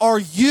faith or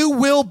you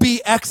will be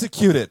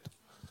executed.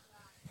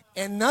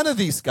 And none of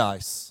these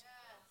guys,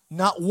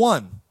 not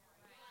one.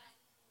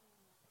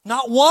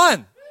 Not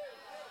one.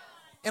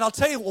 And I'll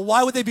tell you, well,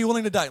 why would they be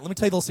willing to die? Let me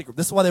tell you a little secret.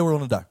 This is why they were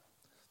willing to die.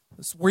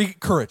 This is where you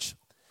get courage.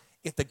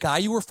 If the guy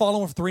you were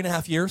following for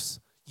 3.5 years,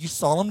 you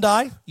saw him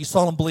die, you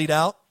saw him bleed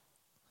out,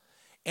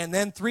 and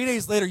then 3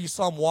 days later you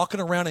saw him walking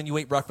around and you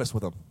ate breakfast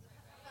with him.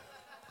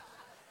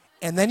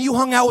 And then you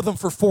hung out with him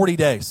for 40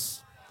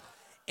 days.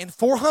 And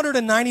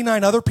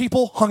 499 other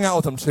people hung out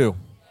with him too.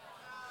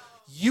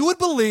 You would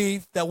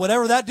believe that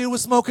whatever that dude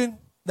was smoking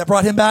that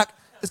brought him back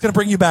is going to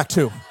bring you back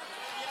too.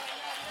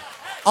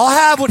 I'll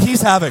have what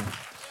he's having.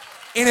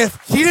 And if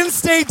he didn't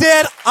stay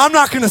dead, I'm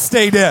not going to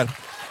stay dead.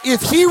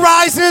 If he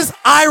rises,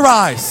 I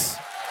rise.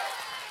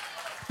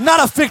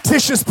 Not a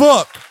fictitious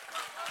book.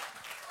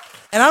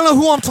 And I don't know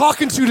who I'm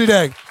talking to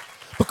today,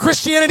 but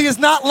Christianity is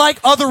not like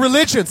other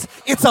religions.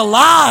 It's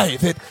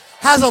alive. It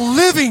has a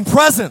living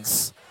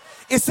presence.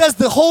 It says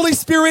the Holy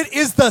Spirit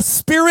is the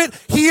Spirit.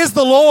 He is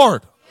the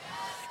Lord.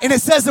 And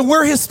it says that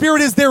where his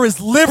Spirit is, there is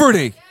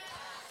liberty.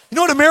 You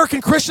know what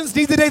American Christians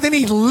need today? They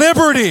need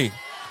liberty.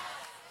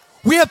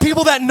 We have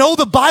people that know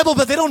the Bible,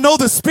 but they don't know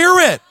the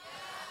Spirit.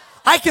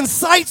 I can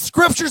cite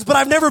scriptures, but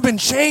I've never been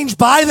changed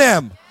by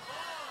them.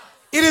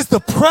 It is the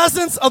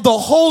presence of the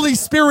Holy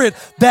Spirit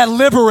that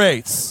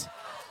liberates.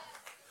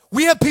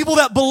 We have people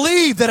that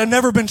believe that have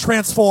never been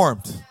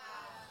transformed.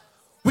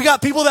 We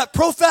got people that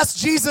profess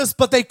Jesus,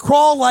 but they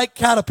crawl like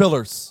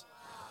caterpillars.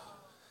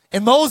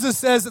 And Moses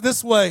says it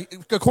this way,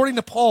 according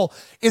to Paul,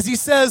 is he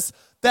says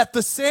that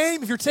the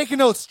same, if you're taking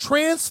notes,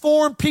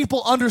 transformed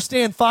people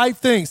understand 5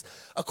 things.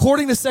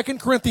 According to 2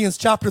 Corinthians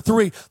chapter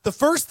 3, the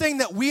first thing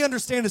that we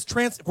understand is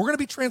if we're going to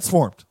be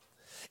transformed,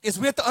 is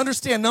we have to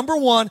understand, number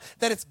 1,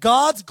 that it's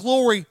God's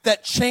glory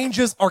that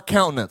changes our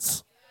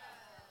countenance.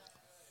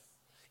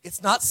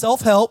 It's not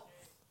self-help.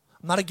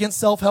 I'm not against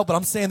self-help, but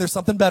I'm saying there's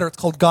something better. It's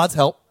called God's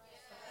help.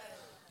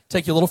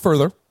 Take you a little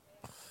further.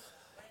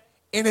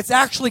 And it's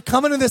actually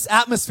coming in this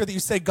atmosphere that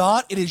you say,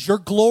 God, it is your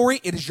glory,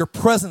 it is your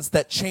presence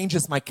that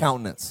changes my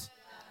countenance.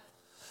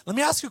 Let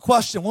me ask you a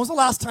question. When was the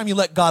last time you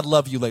let God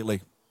love you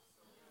lately?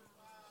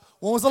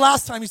 When was the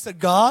last time you said,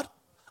 God,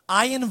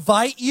 I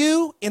invite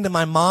you into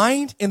my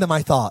mind, into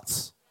my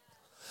thoughts?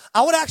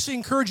 I would actually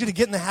encourage you to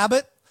get in the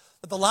habit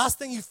that the last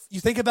thing you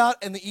think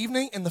about in the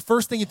evening and the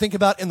first thing you think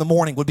about in the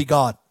morning would be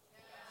God.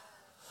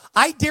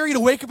 I dare you to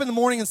wake up in the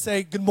morning and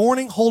say, good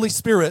morning, Holy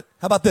Spirit.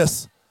 How about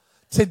this?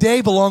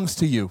 Today belongs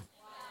to you.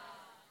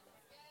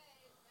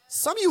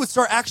 Some of you would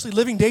start actually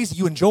living days that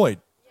you enjoyed.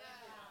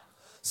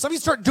 Some of you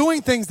start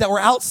doing things that were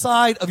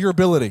outside of your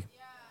ability.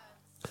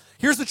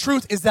 Here's the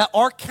truth, is that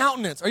our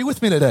countenance, are you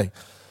with me today?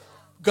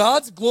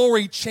 God's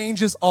glory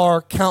changes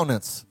our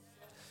countenance.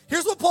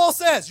 Here's what Paul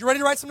says. You ready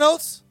to write some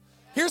notes?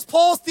 Here's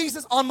Paul's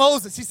thesis on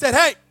Moses. He said,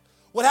 hey,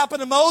 what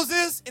happened to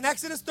Moses in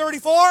Exodus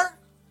 34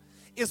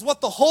 is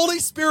what the Holy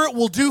Spirit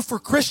will do for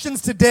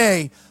Christians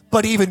today,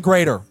 but even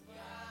greater.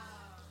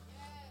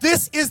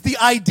 This is the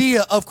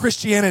idea of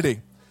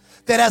Christianity.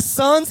 That as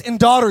sons and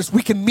daughters,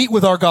 we can meet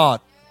with our God.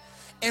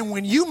 And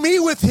when you meet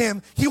with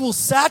him, he will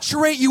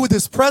saturate you with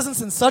his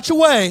presence in such a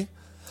way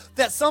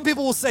that some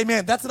people will say,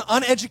 man, that's an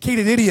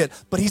uneducated idiot,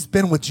 but he's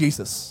been with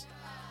Jesus.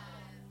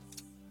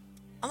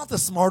 I'm not the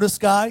smartest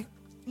guy.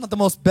 I'm not the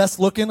most best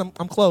looking.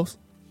 I'm close.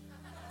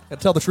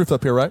 Gotta tell the truth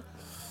up here, right?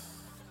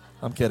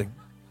 I'm kidding.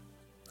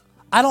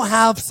 I don't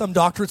have some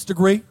doctorate's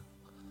degree.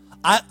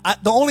 The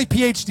only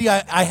PhD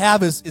I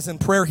have is in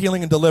prayer,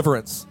 healing, and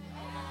deliverance.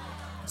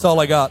 That's all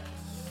I got.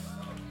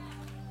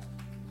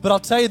 But I'll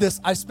tell you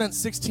this, I spent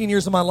 16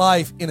 years of my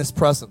life in his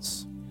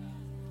presence.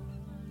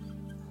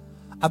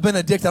 I've been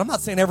addicted. I'm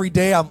not saying every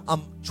day I'm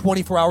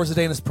 24 hours a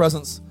day in his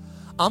presence.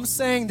 I'm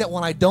saying that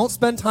when I don't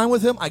spend time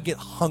with him, I get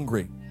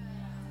hungry.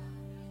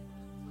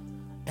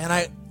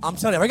 And I'm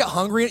telling you, if I got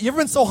hungry, you ever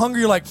been so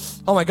hungry you're like,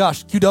 oh my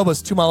gosh,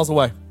 Qdoba's 2 miles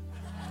away.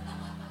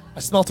 I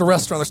smelt a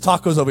restaurant, there's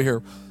tacos over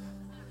here.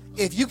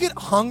 If you get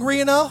hungry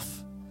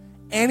enough,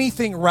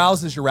 anything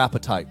rouses your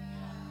appetite.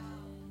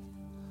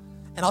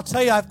 And I'll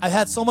tell you, I've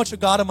had so much of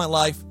God in my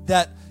life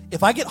that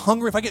if I get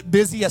hungry, if I get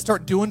busy, I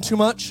start doing too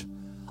much,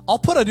 I'll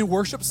put a new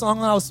worship song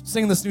on. I was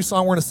singing this new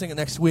song. We're going to sing it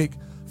next week,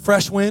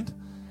 Fresh Wind.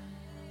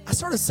 I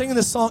started singing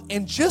this song,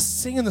 and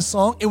just singing the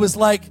song, it was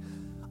like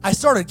I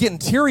started getting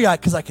teary-eyed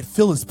because I could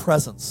feel his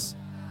presence.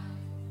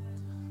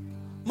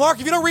 Mark,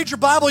 if you don't read your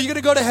Bible, you're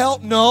going to go to hell?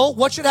 No.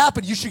 What should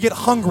happen? You should get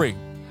hungry.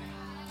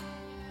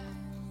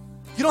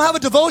 You don't have a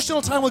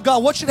devotional time with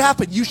God. What should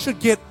happen? You should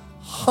get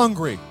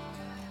hungry.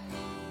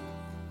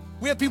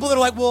 We have people that are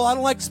like, well, I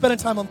don't like spending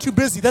time. I'm too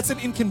busy. That's an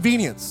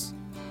inconvenience.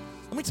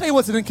 Let me tell you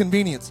what's an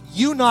inconvenience.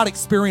 You not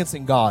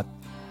experiencing God.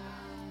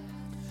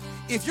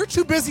 If you're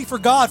too busy for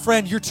God,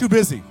 friend, you're too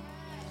busy.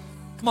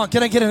 Come on,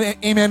 can I get an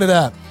amen to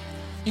that?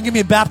 You can give me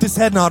a Baptist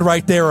head nod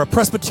right there or a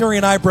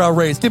Presbyterian eyebrow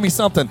raise. Give me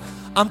something.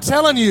 I'm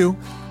telling you,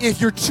 if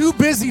you're too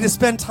busy to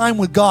spend time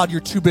with God, you're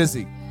too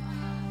busy.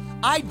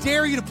 I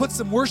dare you to put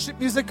some worship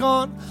music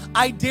on.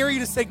 I dare you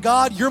to say,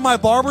 God, you're my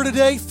barber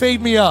today.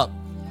 Fade me up.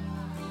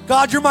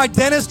 God, you're my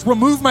dentist,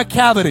 remove my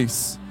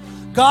cavities.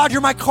 God,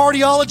 you're my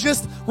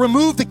cardiologist,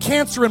 remove the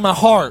cancer in my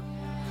heart.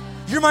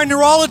 You're my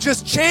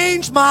neurologist,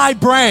 change my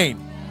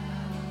brain.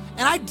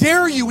 And I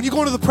dare you, when you go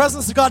into the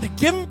presence of God, to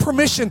give him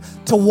permission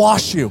to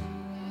wash you.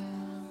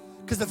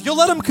 Because if you'll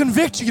let him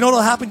convict you, you know what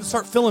will happen? You'll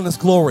start feeling his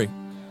glory.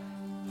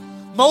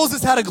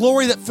 Moses had a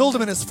glory that filled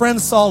him and his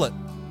friends saw it.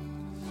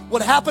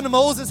 What happened to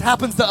Moses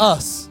happens to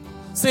us.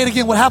 Say it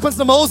again. What happens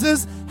to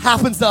Moses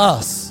happens to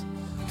us.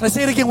 Can I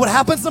say it again? What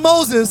happens to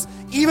Moses,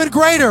 even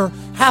greater,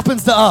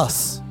 happens to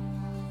us.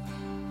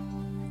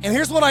 And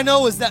here's what I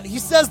know is that he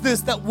says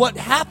this, that what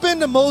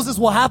happened to Moses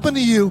will happen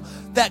to you,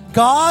 that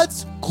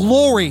God's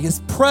glory,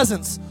 his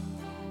presence,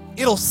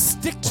 it'll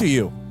stick to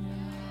you.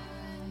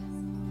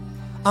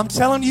 I'm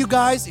telling you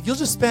guys, if you'll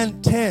just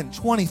spend 10,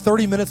 20,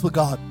 30 minutes with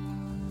God,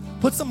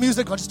 put some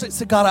music on, just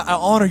say, God, I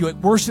honor you, I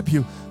worship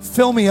you,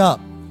 fill me up.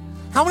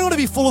 How many want to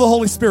be full of the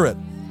Holy Spirit?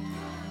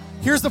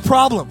 Here's the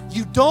problem.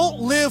 You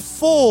don't live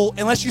full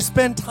unless you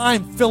spend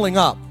time filling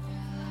up.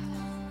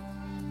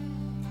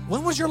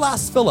 When was your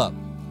last fill up?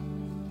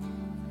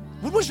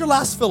 When was your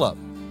last fill up?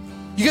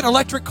 You get an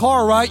electric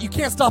car, right? You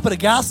can't stop at a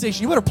gas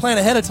station. You better plan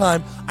ahead of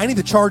time. I need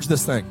to charge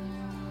this thing.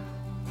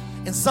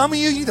 And some of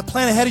you need to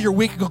plan ahead of your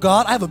week and go,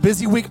 God, I have a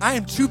busy week. I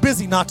am too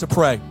busy not to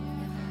pray.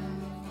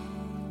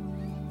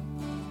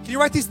 Can you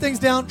write these things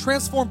down?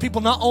 Transform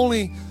people not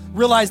only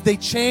realize they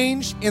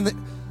change in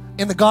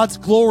the God's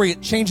glory,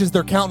 it changes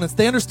their countenance.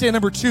 They understand,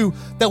 number two,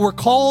 that we're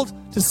called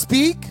to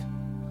speak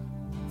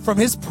from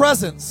his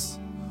presence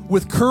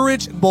with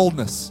courage and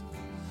boldness.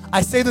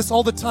 I say this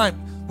all the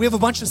time. We have a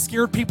bunch of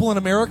scared people in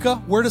America.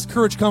 Where does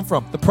courage come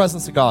from? The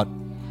presence of God.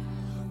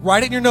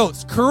 Write it in your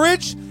notes.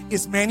 Courage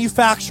is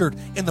manufactured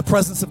in the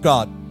presence of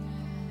God.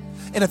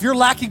 And if you're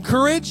lacking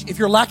courage, if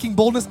you're lacking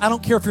boldness, I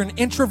don't care if you're an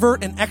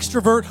introvert, an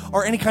extrovert,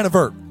 or any kind of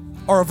vert,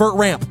 or a vert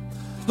ramp.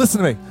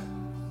 Listen to me.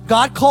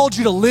 God called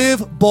you to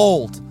live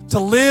bold, to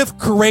live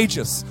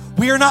courageous.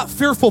 We are not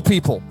fearful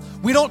people.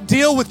 We don't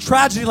deal with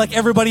tragedy like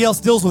everybody else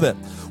deals with it.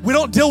 We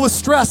don't deal with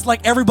stress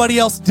like everybody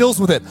else deals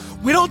with it.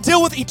 We don't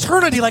deal with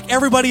eternity like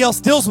everybody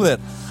else deals with it.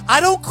 I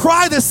don't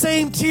cry the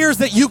same tears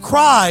that you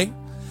cry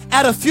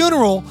at a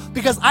funeral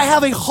because I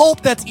have a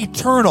hope that's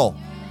eternal.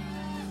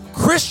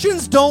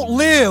 Christians don't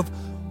live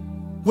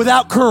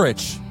without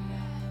courage.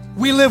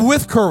 We live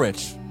with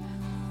courage.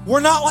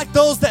 We're not like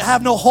those that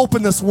have no hope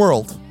in this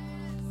world.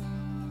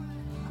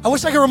 I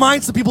wish I could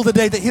remind some people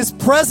today that his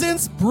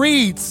presence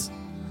breeds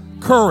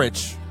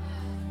courage.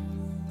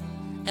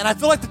 And I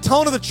feel like the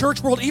tone of the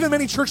church world, even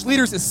many church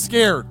leaders, is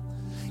scared.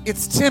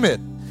 It's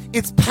timid.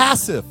 It's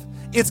passive.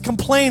 It's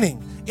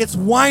complaining. It's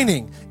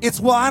whining. It's,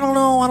 well, I don't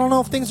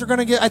know if things are going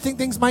to get, I think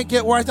things might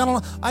get worse.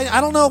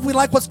 I don't know if we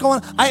like what's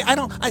going on.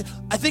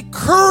 I think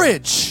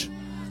courage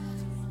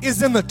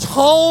is in the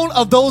tone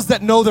of those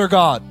that know their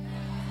God.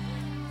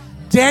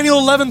 Daniel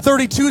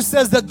 11:32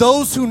 says that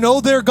those who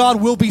know their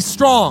God will be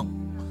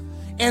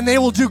strong and they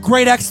will do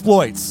great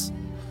exploits.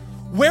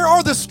 Where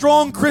are the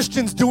strong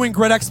Christians doing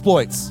great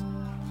exploits?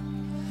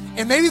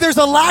 And maybe there's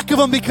a lack of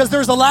them because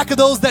there's a lack of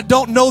those that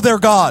don't know their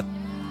God.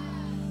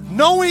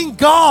 Knowing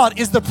God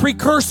is the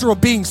precursor of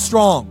being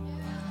strong.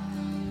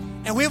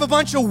 And we have a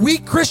bunch of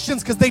weak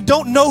Christians because they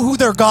don't know who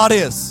their God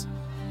is.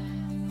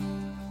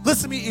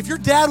 Listen to me, if your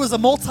dad was a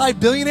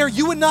multi-billionaire,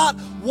 you would not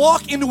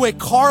walk into a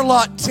car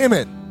lot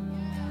timid.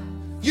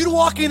 You'd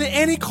walk into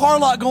any car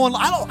lot going,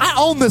 I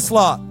own this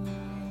lot.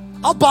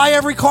 I'll buy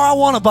every car I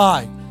want to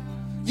buy.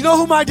 You know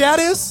who my dad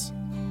is?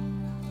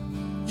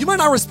 You might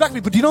not respect me,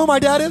 but do you know who my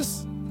dad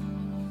is?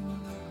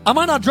 I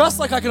might not dress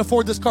like I can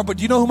afford this car, but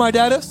do you know who my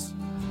dad is?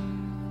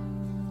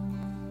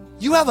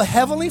 You have a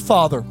heavenly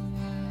Father.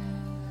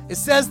 It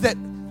says that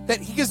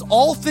he gives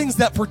all things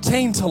that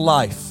pertain to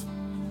life,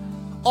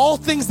 all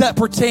things that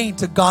pertain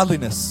to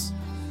godliness.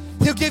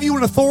 He'll give you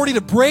an authority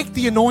to break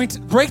the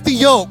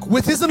yoke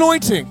with his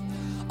anointing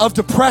of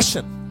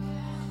depression.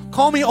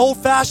 Call me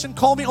old-fashioned,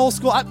 call me old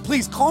school.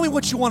 Please, call me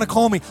what you want to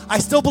call me. I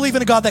still believe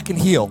in a God that can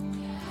heal.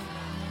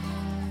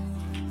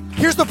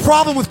 Here's the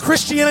problem with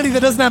Christianity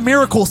that doesn't have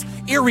miracles.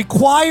 It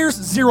requires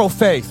zero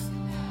faith.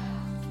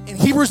 And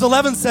Hebrews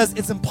 11 says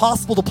it's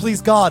impossible to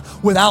please God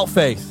without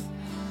faith.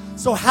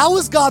 So how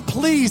is God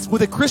pleased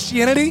with a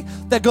Christianity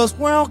that goes,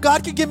 well,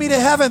 God could get me to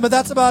heaven, but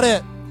that's about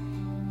it?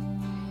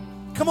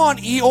 Come on,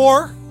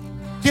 Eeyore.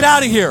 Get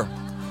out of here.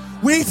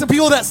 We need some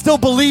people that still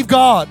believe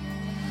God.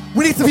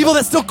 We need some people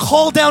that still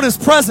call down his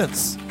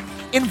presence.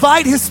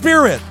 Invite his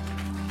spirit.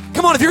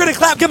 Come on, if you're going to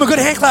clap, give him a good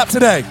hand clap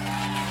today.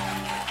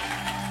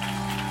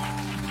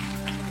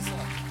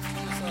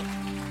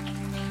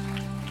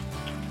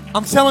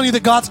 I'm telling you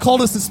that God's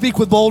called us to speak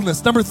with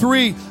boldness. Number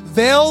 3,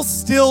 veils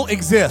still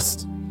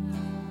exist.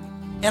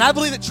 And I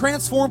believe that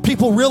transformed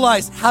people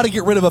realize how to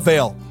get rid of a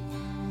veil.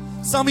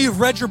 Some of you have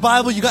read your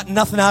Bible, you got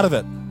nothing out of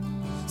it.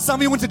 Some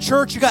of you went to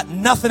church, you got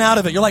nothing out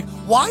of it. You're like,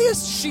 why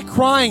is she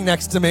crying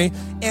next to me?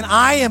 And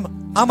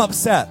I'm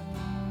upset.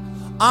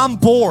 I'm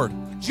bored.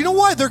 Do you know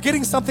why they're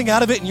getting something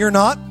out of it and you're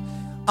not?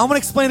 I'm going to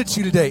explain it to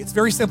you today. It's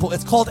very simple.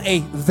 It's called a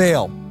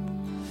veil.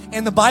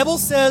 And the Bible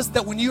says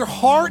that when your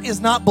heart is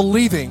not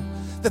believing,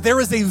 that there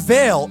is a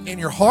veil in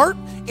your heart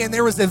and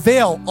there is a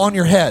veil on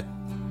your head.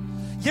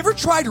 You ever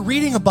tried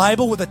reading a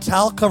Bible with a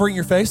towel covering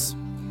your face?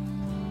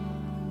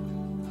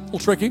 A little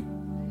tricky.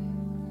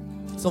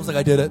 Sounds like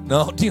I did it.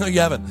 No, you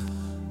haven't.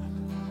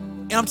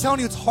 And I'm telling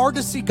you, it's hard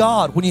to see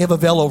God when you have a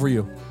veil over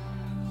you.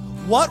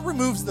 What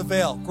removes the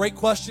veil? Great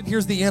question.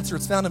 Here's the answer.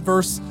 It's found in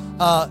verse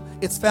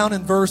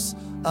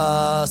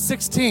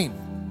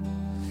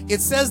 16.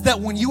 It says that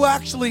when you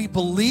actually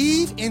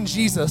believe in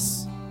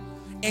Jesus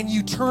and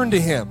you turn to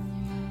him,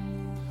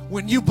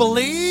 when you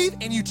believe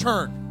and you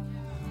turn.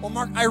 Well,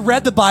 Mark, I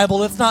read the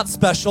Bible. It's not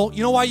special.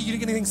 You know why you didn't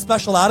get anything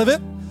special out of it?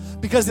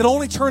 Because it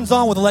only turns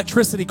on with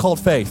electricity called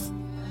faith.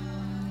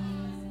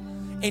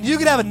 And you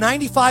could have a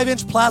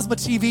 95-inch plasma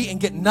TV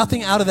and get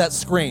nothing out of that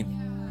screen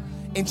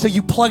until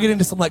you plug it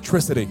into some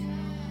electricity.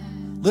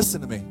 Listen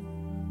to me.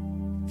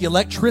 The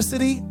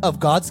electricity of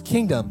God's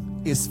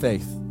kingdom is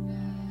faith.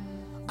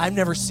 I've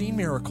never seen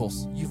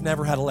miracles. You've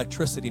never had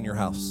electricity in your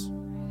house.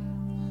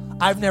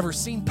 I've never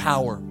seen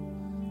power.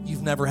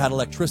 You've never had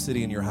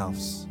electricity in your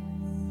house.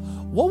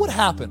 What would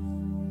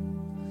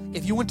happen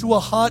if you went to a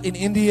hut in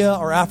India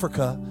or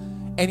Africa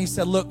and you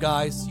said, look,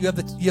 guys, you have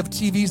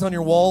TVs on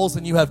your walls,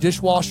 and you have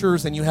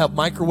dishwashers, and you have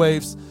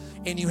microwaves,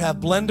 and you have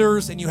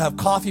blenders, and you have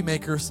coffee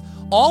makers.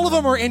 All of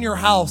them are in your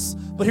house,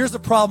 but here's the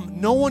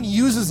problem. No one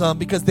uses them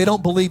because they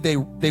don't believe they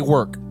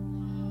work.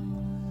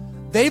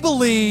 They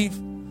believe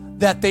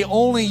that they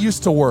only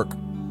used to work,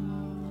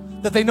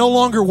 that they no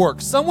longer work.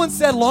 Someone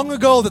said long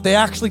ago that they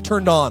actually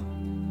turned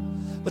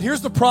on. But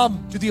here's the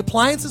problem. Do the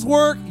appliances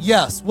work?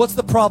 Yes. What's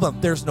the problem?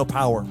 There's no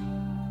power.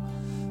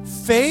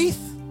 Faith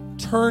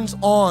turns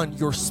on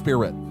your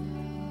spirit.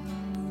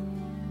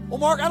 Well,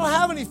 Mark, I don't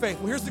have any faith.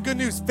 Well, here's the good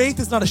news. Faith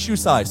is not a shoe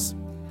size.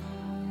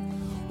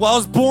 Well, I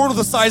was born with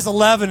a size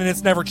 11 and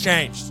it's never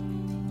changed.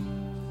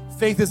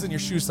 Faith isn't your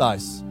shoe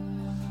size.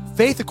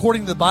 Faith,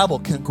 according to the Bible,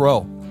 can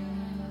grow.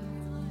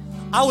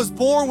 I was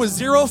born with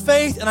 0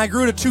 faith and I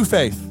grew to 2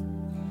 faith.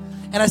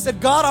 And I said,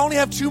 God, I only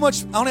have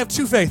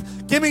 2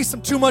 faith. Give me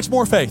some too much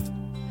more faith.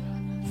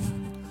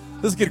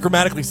 This is getting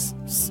grammatically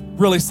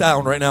really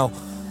sound right now.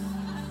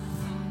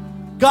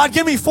 God,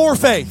 give me 4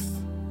 faith.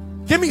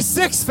 Give me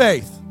 6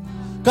 faith.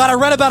 God, I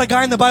read about a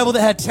guy in the Bible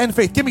that had 10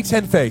 faith. Give me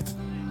 10 faith.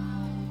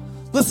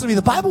 Listen to me,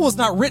 the Bible was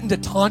not written to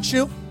taunt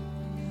you.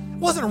 It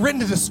wasn't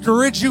written to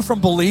discourage you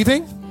from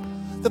believing.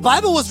 The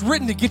Bible was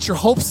written to get your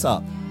hopes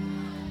up.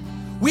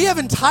 We have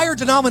entire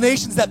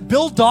denominations that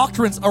build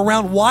doctrines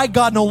around why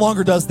God no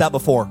longer does that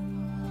before.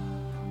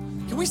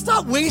 Can we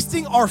stop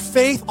wasting our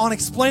faith on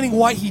explaining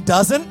why he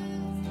doesn't?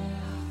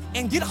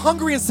 And get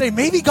hungry and say,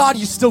 maybe God,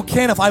 you still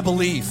can if I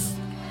believe.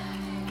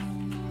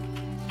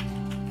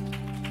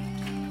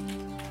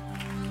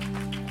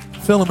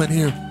 Fill them in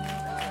here.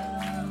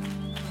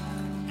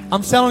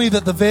 I'm telling you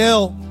that the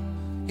veil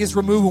is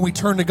removed when we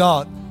turn to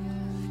God.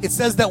 It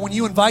says that when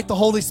you invite the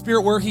Holy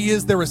Spirit where he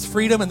is, there is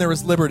freedom and there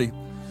is liberty.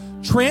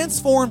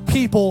 Transformed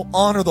people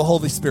honor the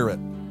Holy Spirit.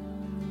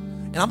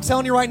 And I'm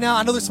telling you right now,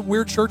 I know there's some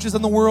weird churches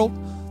in the world.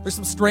 There's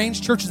some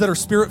strange churches that are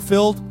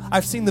spirit-filled.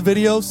 I've seen the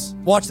videos,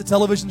 watched the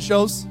television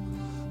shows.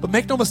 But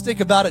make no mistake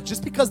about it,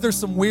 just because there's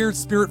some weird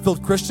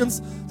spirit-filled Christians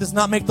does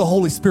not make the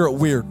Holy Spirit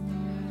weird.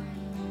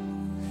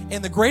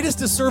 And the greatest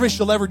disservice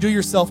you'll ever do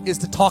yourself is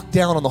to talk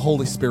down on the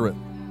Holy Spirit.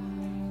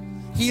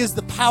 He is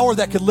the power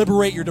that could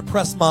liberate your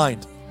depressed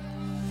mind.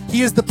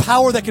 He is the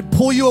power that could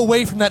pull you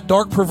away from that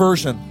dark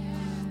perversion,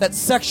 that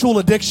sexual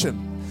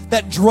addiction,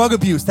 that drug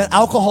abuse, that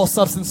alcohol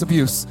substance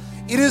abuse.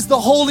 It is the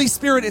Holy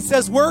Spirit. It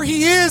says where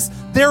he is,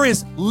 there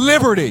is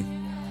liberty.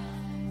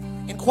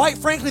 And quite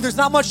frankly, there's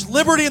not much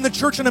liberty in the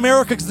church in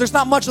America because there's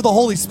not much of the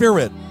Holy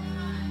Spirit.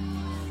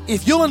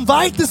 If you'll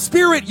invite the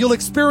Spirit, you'll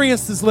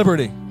experience this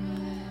liberty.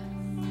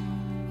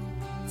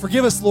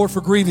 Forgive us, Lord,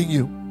 for grieving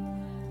you.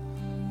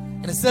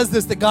 And it says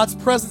this, that God's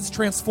presence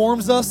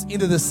transforms us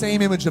into the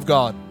same image of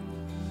God.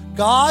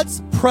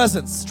 God's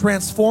presence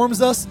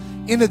transforms us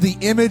into the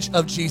image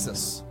of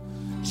Jesus.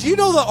 Do you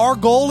know that our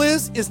goal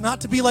is not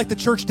to be like the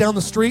church down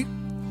the street?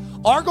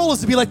 Our goal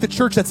is to be like the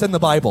church that's in the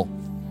Bible.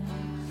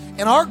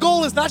 And our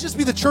goal is not just to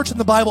be the church in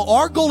the Bible.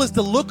 Our goal is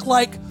to look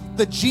like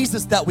the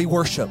Jesus that we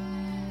worship.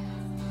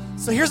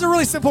 So here's a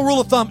really simple rule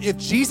of thumb. If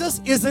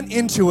Jesus isn't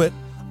into it,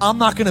 I'm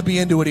not going to be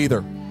into it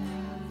either.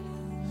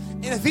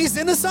 And if he's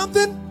into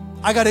something,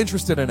 I got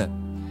interested in it.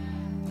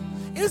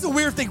 It is a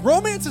weird thing.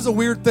 Romance is a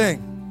weird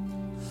thing.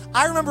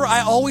 I remember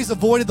I always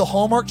avoided the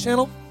Hallmark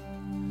Channel,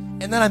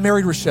 and then I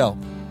married Rochelle.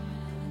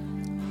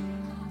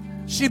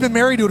 She'd been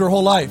married to it her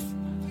whole life.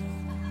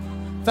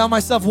 Found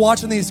myself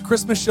watching these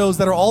Christmas shows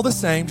that are all the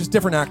same, just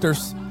different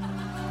actors.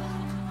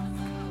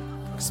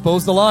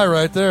 Exposed the lie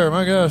right there,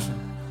 my gosh.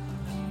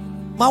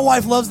 My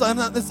wife loves them.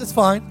 It's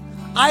fine.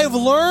 I have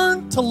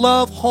learned to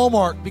love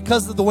Hallmark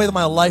because of the way that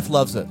my life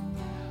loves it.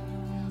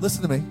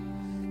 Listen to me.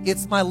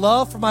 It's my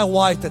love for my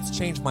wife that's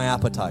changed my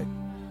appetite.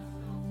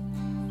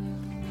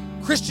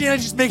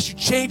 Christianity just makes you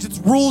change its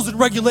rules and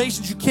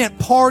regulations. You can't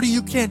party,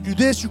 you can't do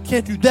this, you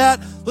can't do that.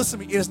 Listen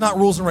to me, it is not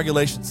rules and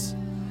regulations.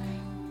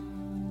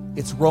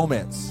 It's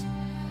romance.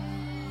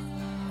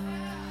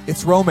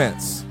 It's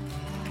romance.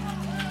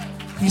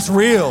 He's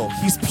real,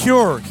 he's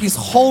pure, he's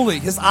holy,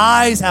 his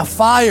eyes have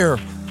fire.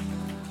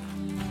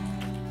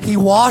 He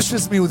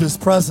washes me with his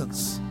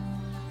presence.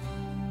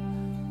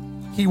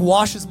 He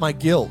washes my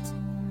guilt,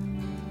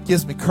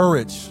 gives me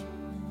courage.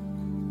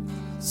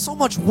 So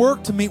much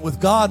work to meet with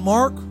God,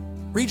 Mark.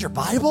 Read your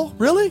Bible?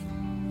 Really?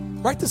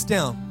 Write this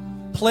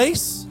down.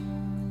 Place,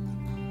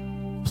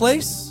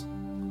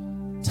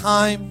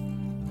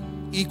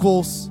 time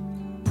equals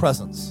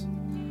presence.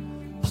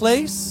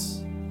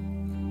 Place,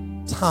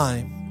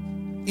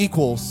 time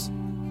equals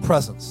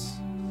presence.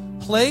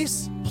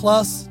 Place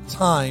plus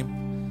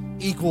time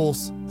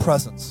equals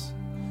presence.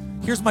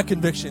 Here's my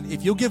conviction.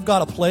 If you'll give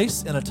God a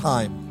place and a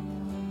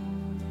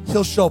time,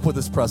 he'll show up with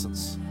his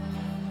presence.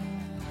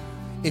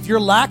 If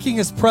you're lacking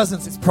his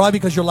presence, it's probably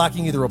because you're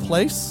lacking either a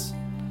place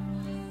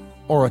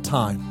or a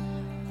time.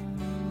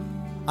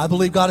 I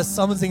believe God is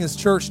summoning his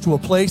church to a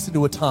place and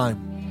to a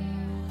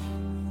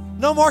time.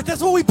 No, Mark,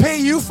 that's what we pay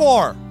you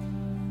for.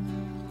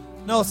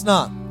 No, it's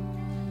not.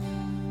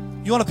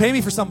 You want to pay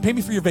me for something? Pay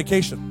me for your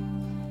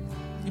vacation.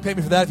 You pay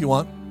me for that if you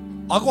want.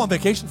 I'll go on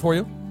vacation for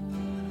you.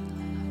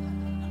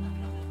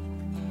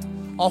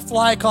 I'll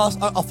fly across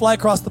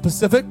the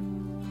Pacific.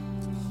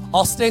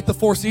 I'll stay at the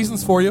Four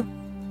Seasons for you.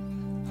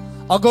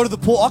 I'll go to the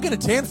pool. I'll get a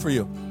tan for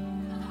you.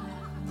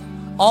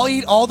 I'll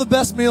eat all the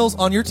best meals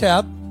on your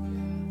tab.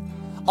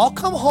 I'll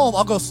come home.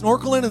 I'll go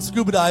snorkeling and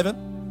scuba diving.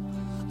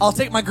 I'll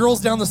take my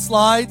girls down the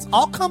slides.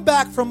 I'll come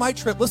back from my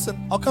trip.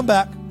 Listen, I'll come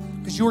back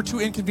because you were too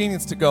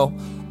inconvenienced to go.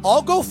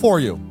 I'll go for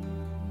you.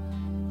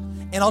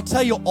 And I'll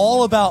tell you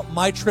all about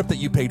my trip that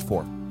you paid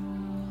for.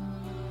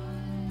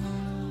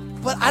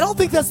 But I don't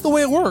think that's the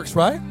way it works,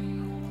 right?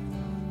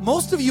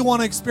 Most of you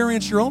want to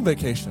experience your own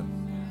vacation.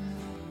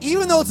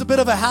 Even though it's a bit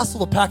of a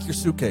hassle to pack your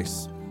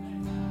suitcase.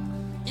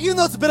 Even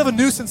though it's a bit of a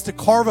nuisance to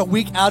carve a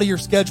week out of your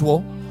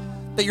schedule,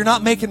 that you're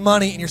not making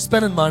money and you're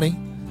spending money.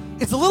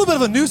 It's a little bit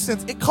of a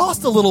nuisance. It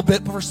costs a little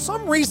bit, but for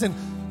some reason,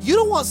 you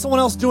don't want someone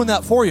else doing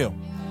that for you.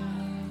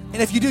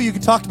 And if you do, you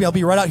can talk to me. I'll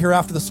be right out here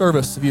after the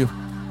service if you.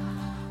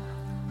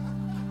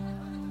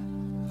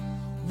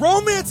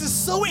 Romance is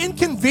so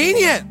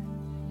inconvenient.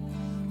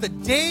 The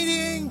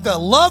dating, the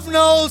love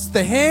notes,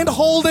 the hand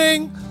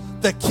holding,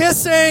 the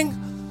kissing.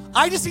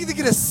 I just need to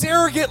get a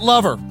surrogate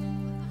lover.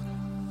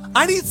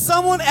 I need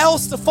someone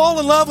else to fall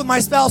in love with my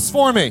spouse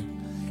for me.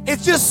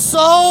 It's just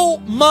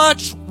so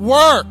much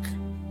work.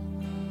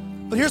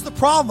 But here's the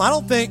problem. I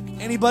don't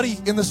think anybody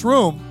in this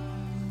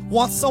room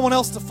wants someone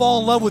else to fall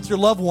in love with your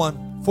loved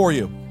one for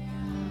you.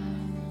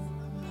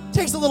 It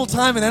takes a little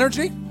time and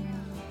energy.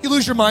 You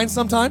lose your mind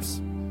sometimes.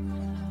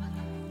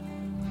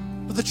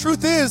 But the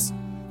truth is,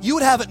 you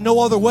would have it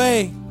no other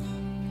way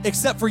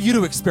except for you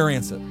to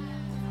experience it.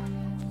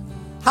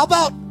 How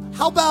about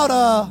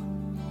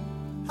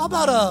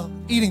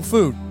eating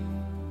food?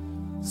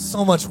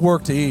 So much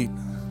work to eat.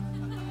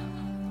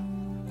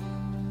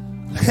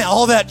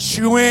 All that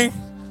chewing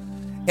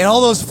and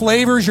all those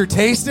flavors you're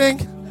tasting.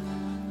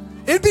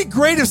 It'd be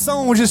great if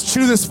someone would just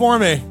chew this for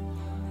me.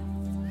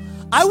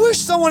 I wish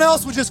someone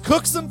else would just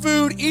cook some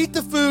food, eat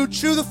the food,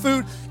 chew the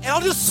food, and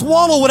I'll just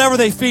swallow whatever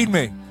they feed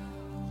me.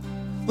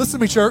 Listen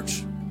to me,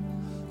 church.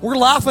 We're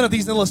laughing at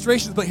these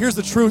illustrations, but here's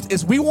the truth,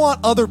 is we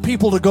want other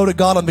people to go to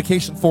God on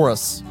vacation for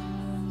us.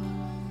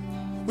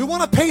 We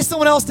want to pay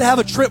someone else to have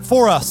a trip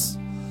for us.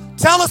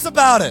 Tell us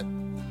about it.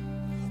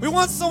 We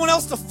want someone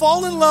else to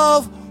fall in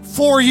love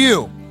for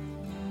you.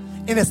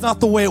 And it's not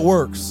the way it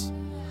works.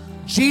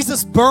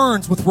 Jesus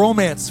burns with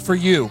romance for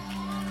you.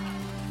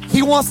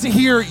 He wants to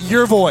hear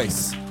your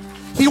voice.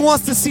 He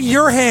wants to see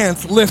your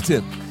hands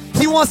lifted.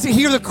 He wants to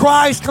hear the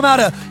cries come out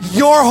of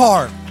your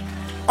heart.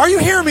 Are you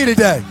hearing me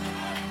today?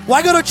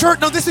 Why go to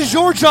church? No, this is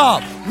your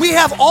job. We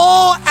have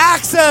all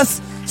access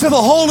to the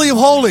Holy of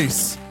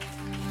Holies.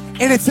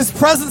 And it's His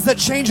presence that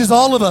changes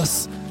all of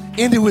us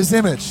into His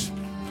image.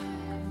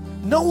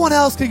 No one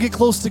else can get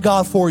close to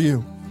God for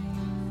you.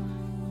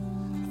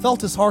 I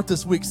felt His heart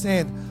this week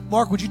saying,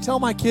 Mark, would you tell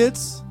my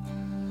kids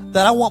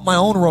that I want my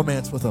own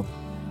romance with them?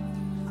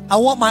 I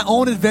want my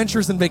own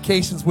adventures and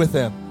vacations with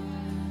them.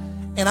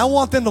 And I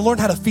want them to learn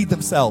how to feed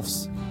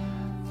themselves.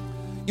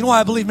 You know why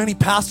I believe many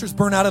pastors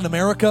burn out in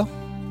America?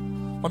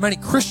 Or many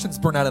Christians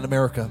burn out in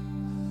America?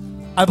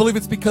 I believe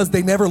it's because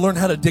they never learn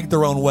how to dig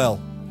their own well.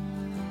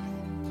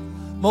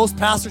 Most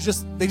pastors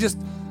just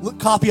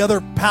copy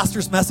other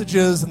pastors'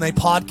 messages and they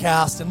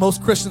podcast. And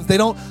most Christians, they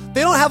don't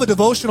have a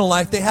devotional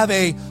life. They have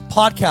a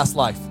podcast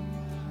life.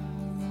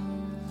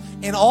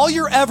 And all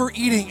you're ever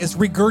eating is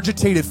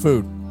regurgitated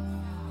food.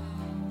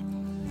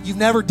 You've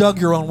never dug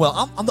your own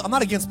well. I'm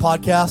not against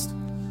podcast,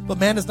 but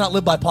man does not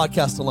live by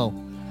podcast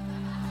alone.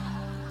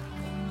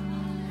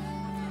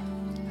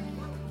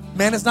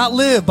 Man does not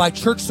live by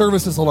church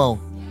services alone.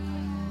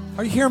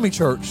 Are you hearing me,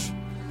 church?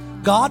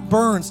 God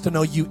burns to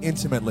know you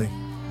intimately.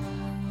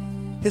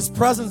 His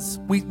presence,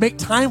 we make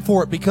time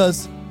for it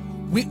because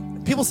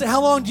people say,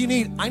 how long do you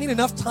need? I need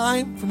enough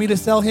time for me to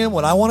tell Him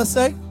what I want to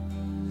say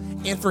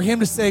and for Him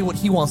to say what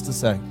He wants to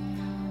say.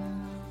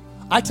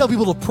 I tell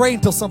people to pray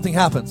until something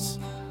happens.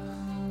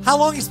 How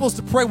long are you supposed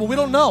to pray? Well, we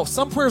don't know.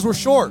 Some prayers were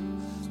short.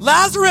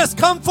 Lazarus,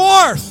 come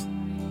forth.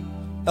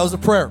 That was a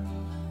prayer.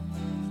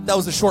 That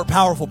was a short,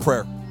 powerful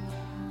prayer.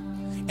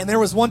 And there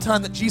was one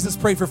time that Jesus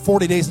prayed for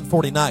 40 days and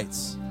 40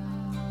 nights.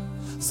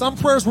 Some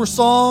prayers were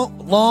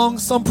long,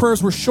 some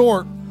prayers were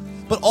short,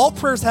 but all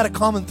prayers had a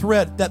common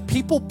thread, that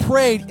people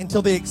prayed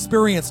until they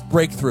experienced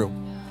breakthrough.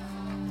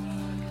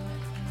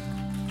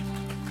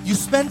 You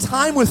spend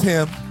time with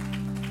Him.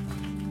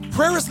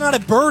 Prayer is not a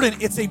burden,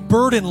 it's a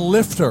burden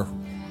lifter.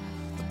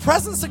 The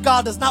presence of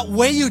God does not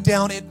weigh you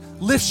down, it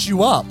lifts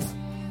you up.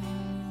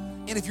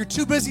 And if you're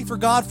too busy for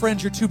God,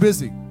 friends, you're too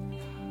busy.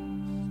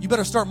 You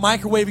better start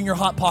microwaving your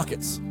Hot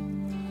Pockets.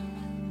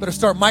 Better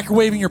start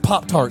microwaving your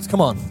Pop-Tarts.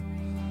 Come on.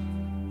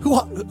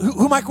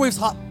 Who microwaves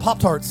hot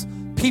Pop-Tarts?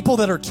 People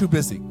that are too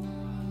busy.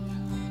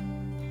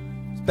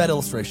 It's a bad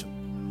illustration.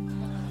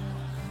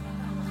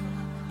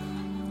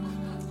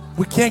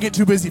 We can't get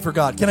too busy for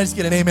God. Can I just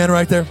get an amen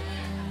right there?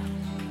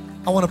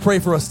 I want to pray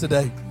for us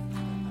today.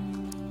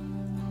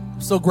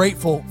 I'm so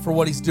grateful for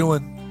what He's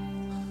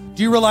doing.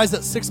 Do you realize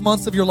that 6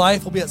 months of your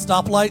life will be at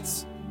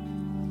stoplights?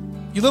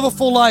 You live a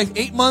full life.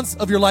 8 months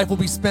of your life will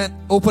be spent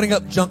opening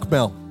up junk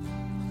mail.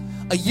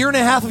 A year and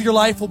a half of your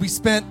life will be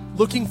spent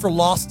looking for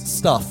lost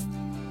stuff.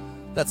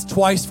 That's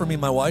twice for me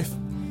and my wife.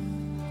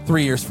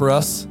 3 years for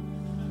us.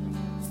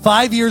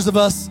 5 years of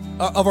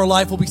our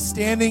life will be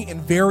standing in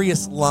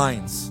various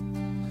lines.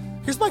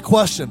 Here's my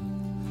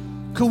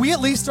question. Could we at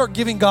least start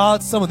giving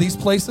God some of these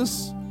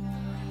places?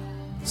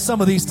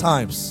 Some of these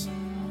times?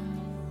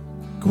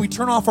 Could we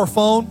turn off our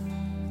phone?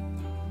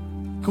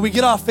 Could we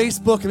get off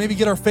Facebook and maybe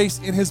get our face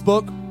in his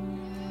book?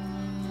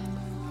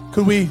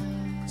 Could we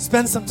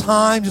spend some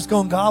time just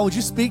going, God, would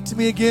you speak to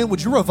me again?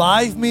 Would you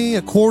revive me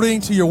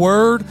according to your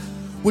word?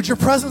 Would your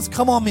presence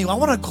come on me? I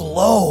want to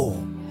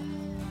glow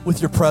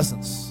with your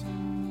presence.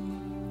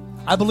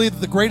 I believe that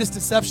the greatest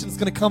deception is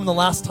going to come in the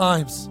last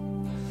times.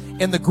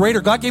 And the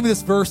greater, God gave me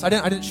this verse. I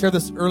didn't share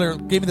this earlier.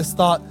 Gave me this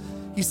thought.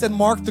 He said,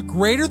 Mark, the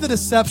greater the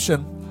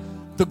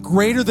deception, the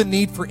greater the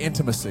need for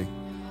intimacy.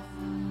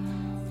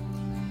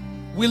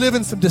 We live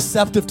in some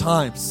deceptive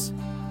times.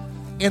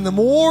 And the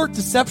more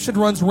deception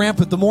runs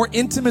rampant, the more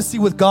intimacy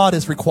with God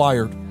is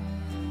required.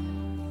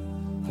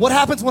 What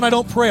happens when I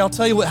don't pray? I'll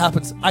tell you what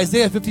happens.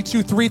 Isaiah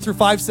 52,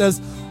 3-5 says,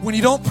 when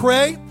you don't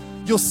pray,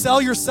 you'll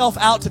sell yourself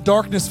out to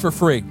darkness for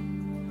free.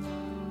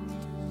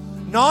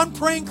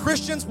 Non-praying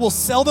Christians will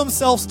sell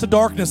themselves to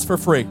darkness for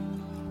free.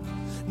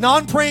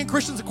 Non-praying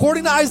Christians,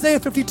 according to Isaiah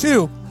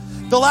 52,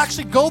 they'll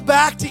actually go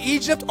back to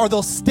Egypt or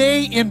they'll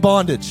stay in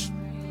bondage.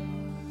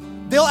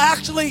 They'll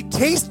actually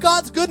taste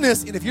God's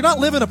goodness, and if you're not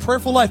living a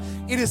prayerful life,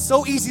 it is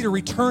so easy to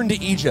return to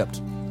Egypt.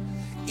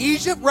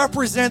 Egypt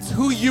represents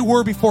who you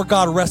were before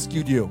God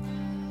rescued you.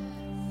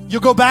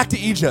 You'll go back to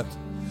Egypt.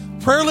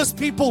 Prayerless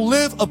people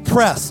live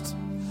oppressed.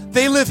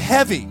 They live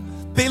heavy.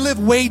 They live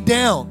weighed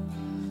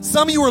down.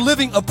 Some of you are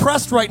living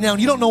oppressed right now, and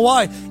you don't know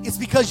why. It's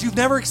because you've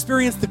never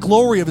experienced the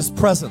glory of his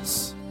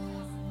presence.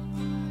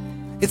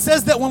 It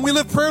says that when we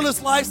live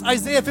prayerless lives,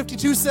 Isaiah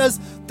 52 says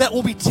that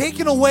we'll be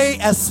taken away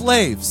as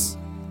slaves.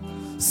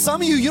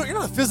 Some of you, you're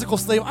not a physical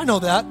slave, I know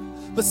that,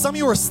 but some of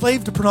you are a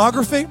slave to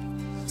pornography.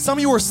 Some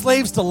of you are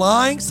slaves to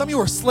lying. Some of you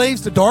are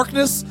slaves to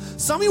darkness.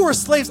 Some of you are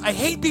slaves. I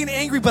hate being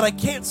angry, but I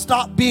can't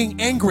stop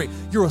being angry.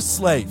 You're a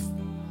slave.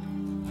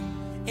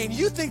 And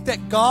you think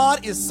that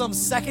God is some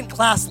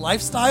second-class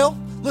lifestyle?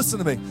 Listen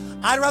to me.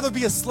 I'd rather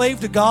be a slave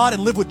to God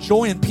and live with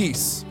joy and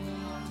peace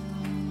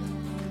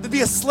than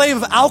be a slave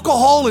of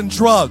alcohol and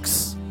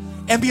drugs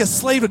and be a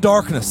slave of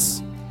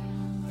darkness.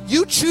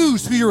 You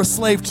choose who you're a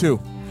slave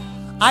to.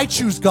 I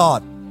choose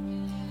God.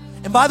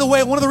 And by the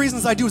way, one of the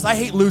reasons I do is I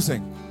hate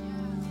losing.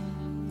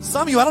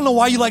 Some of you, I don't know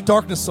why you like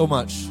darkness so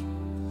much.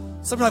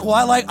 Some of you are like,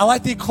 well, I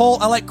like the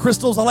occult, I like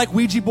crystals, I like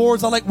Ouija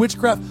boards, I like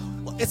witchcraft.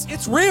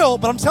 It's real,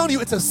 but I'm telling you,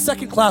 it's a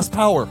second-class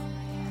power.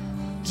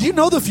 Do you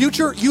know the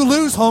future? You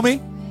lose, homie.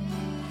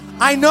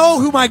 I know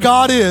who my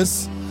God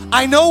is.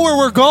 I know where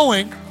we're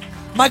going.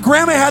 My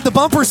grandma had the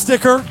bumper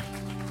sticker.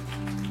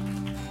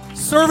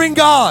 Serving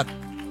God.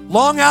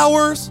 Long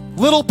hours,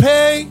 little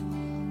pay,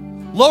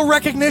 low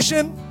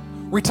recognition,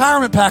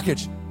 retirement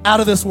package, out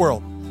of this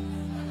world.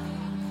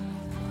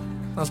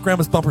 That was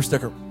grandma's bumper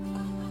sticker.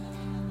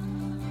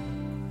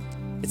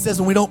 It says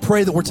when we don't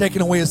pray that we're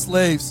taken away as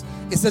slaves.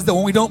 It says that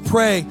when we don't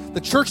pray, the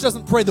church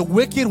doesn't pray, the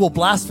wicked will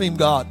blaspheme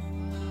God.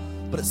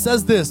 But it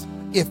says this,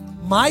 if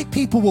my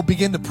people will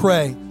begin to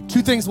pray,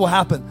 two things will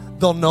happen.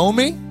 They'll know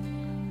me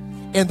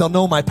and they'll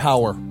know my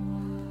power.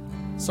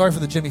 Sorry for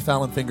the Jimmy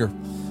Fallon finger.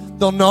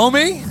 They'll know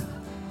me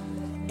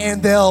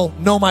and they'll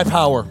know my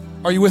power.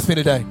 Are you with me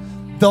today?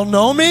 They'll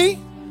know me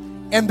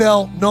and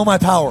they'll know my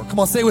power. Come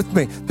on, say it with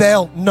me.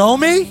 They'll know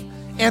me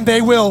and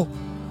they will.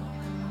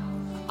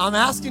 I'm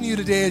asking you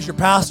today as your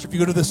pastor, if you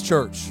go to this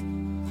church,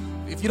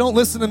 if you don't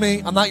listen to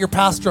me, I'm not your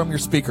pastor, I'm your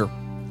speaker.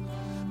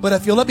 But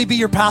if you'll let me be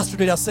your pastor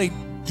today, I'll say,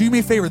 do me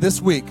a favor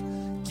this week.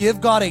 Give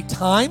God a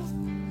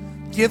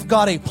time, give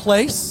God a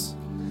place,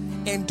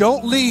 and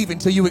don't leave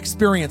until you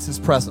experience his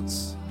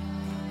presence.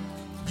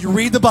 You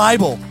read the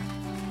Bible,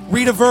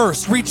 read a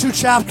verse, read 2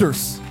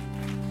 chapters.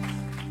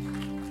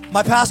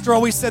 My pastor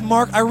always said,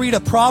 Mark, I read a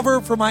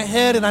proverb for my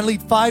head and I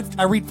read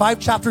 5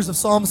 chapters of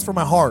Psalms for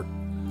my heart.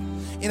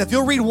 And if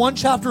you'll read 1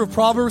 chapter of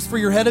Proverbs for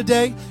your head a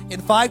day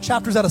and 5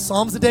 chapters out of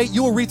Psalms a day,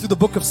 you will read through the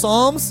book of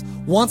Psalms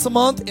once a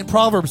month and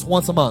Proverbs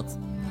once a month.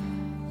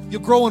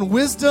 You'll grow in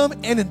wisdom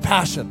and in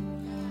passion.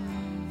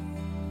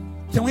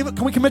 Can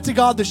we commit to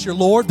God this year?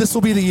 Lord, this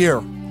will be the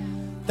year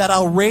that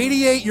I'll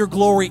radiate your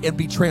glory and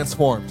be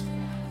transformed.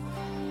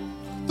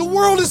 The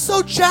world is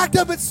so jacked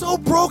up, it's so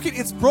broken.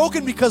 It's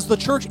broken because the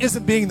church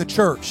isn't being the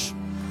church.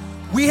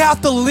 We have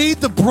to lead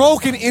the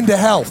broken into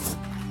health.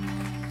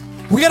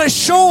 We got to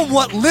show them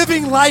what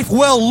living life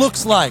well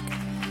looks like.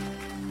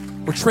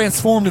 We're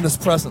transformed in his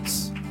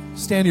presence.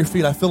 Stand to your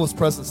feet. I feel his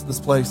presence in this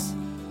place.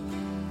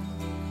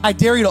 I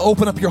dare you to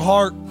open up your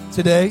heart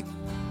today.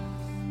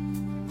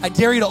 I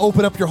dare you to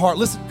open up your heart.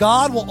 Listen,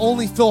 God will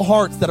only fill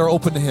hearts that are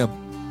open to him.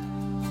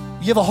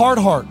 You have a hard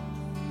heart.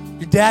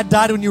 Your dad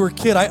died when you were a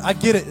kid. I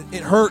get it.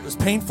 It hurt. It was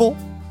painful,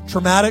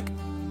 traumatic.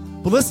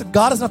 But listen,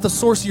 God is not the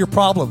source of your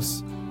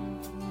problems.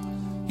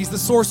 He's the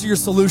source of your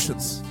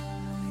solutions.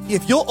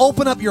 If you'll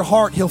open up your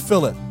heart, he'll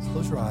fill it.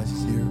 Close your eyes.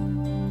 He's here.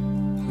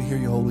 We hear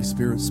you, Holy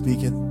Spirit,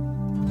 speaking.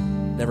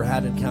 never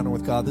had an encounter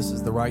with God, this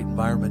is the right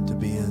environment to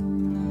be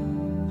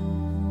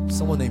in.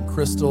 Someone named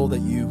Crystal that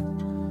you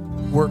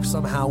work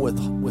somehow with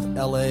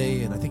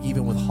LA, and I think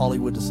even with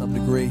Hollywood to some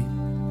degree.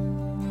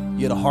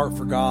 You had a heart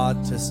for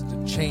God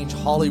to change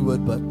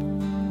Hollywood, but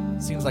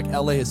it seems like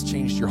LA has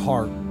changed your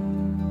heart.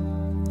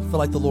 I feel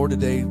like the Lord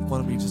today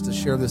wanted me just to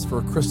share this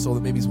for Crystal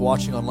that maybe he's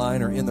watching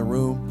online or in the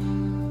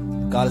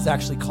room. God has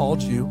actually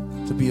called you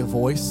to be a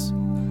voice.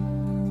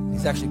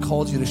 He's actually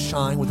called you to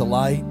shine with a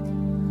light.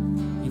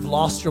 You've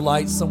lost your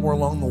light somewhere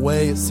along the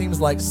way. It seems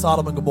like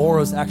Sodom and Gomorrah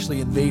has actually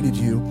invaded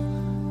you.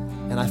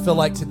 And I feel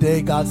like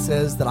today God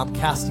says that I'm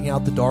casting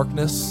out the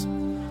darkness.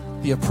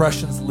 The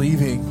oppression's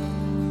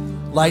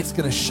leaving. Light's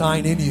going to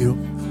shine in you.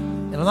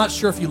 And I'm not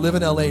sure if you live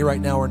in LA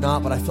right now or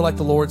not, but I feel like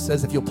the Lord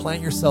says if you'll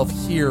plant yourself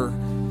here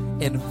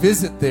and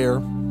visit there,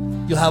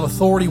 you'll have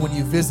authority when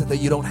you visit that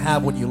you don't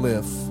have when you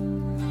live.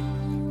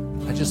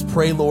 I just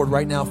pray, Lord,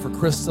 right now for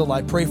Crystal.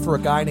 I pray for a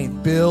guy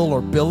named Bill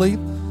or Billy.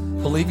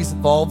 I believe he's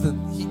involved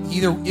he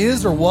either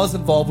is or was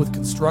involved with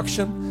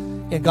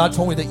construction. And God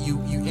told me that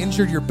you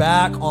injured your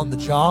back on the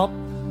job.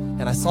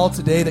 And I saw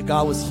today that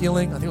God was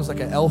healing. I think it was like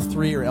an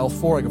L3 or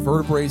L4, like a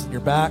vertebrae in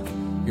your back,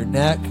 your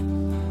neck.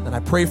 And I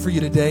pray for you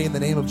today in the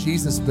name of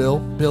Jesus,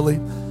 Billy.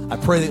 I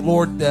pray that,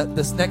 Lord, that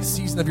this next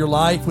season of your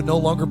life would no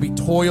longer be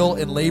toil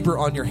and labor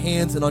on your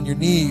hands and on your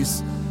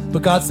knees.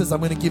 But God says, I'm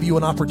going to give you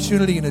an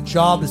opportunity and a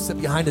job to sit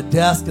behind a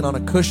desk and on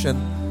a cushion.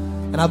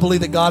 And I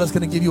believe that God is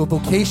going to give you a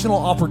vocational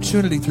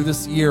opportunity through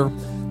this year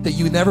that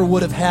you never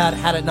would have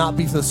had it not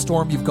be for the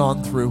storm you've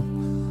gone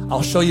through.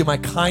 I'll show you my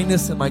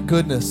kindness and my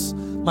goodness.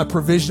 My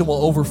provision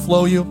will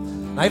overflow you.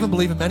 And I even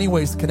believe in many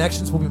ways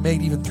connections will be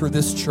made even through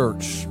this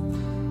church.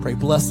 Pray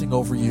blessing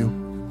over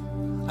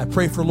you. I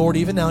pray for, Lord,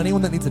 even now,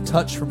 anyone that needs a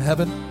touch from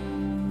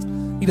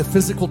heaven, need a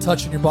physical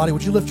touch in your body,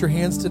 would you lift your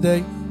hands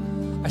today?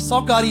 I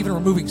saw God even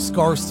removing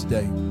scars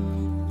today.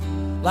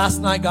 Last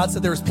night, God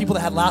said there was people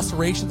that had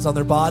lacerations on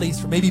their bodies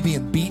from maybe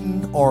being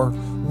beaten or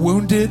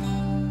wounded,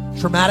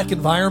 traumatic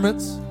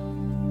environments.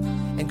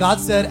 And God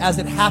said, as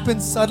it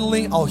happens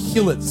suddenly, I'll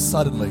heal it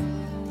suddenly.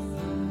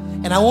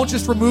 And I won't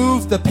just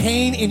remove the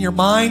pain in your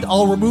mind,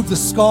 I'll remove the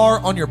scar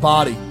on your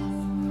body.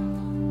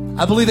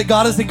 I believe that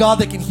God is the God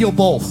that can heal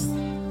both.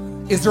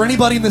 Is there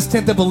anybody in this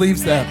tent that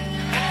believes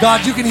that?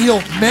 God, you can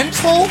heal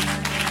mental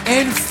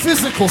and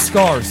physical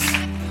scars.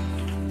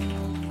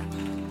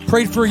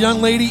 Prayed for a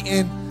young lady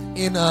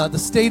in the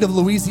state of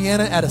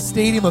Louisiana at a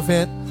stadium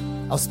event.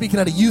 I was speaking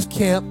at a youth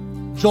camp.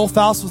 Joel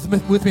Faust was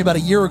with me about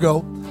a year ago.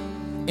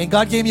 And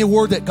God gave me a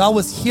word that God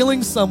was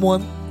healing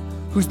someone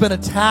who's been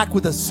attacked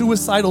with a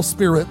suicidal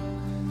spirit.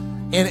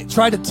 And it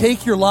tried to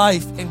take your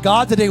life. And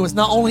God today was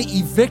not only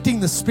evicting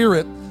the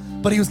spirit,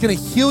 but he was going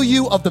to heal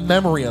you of the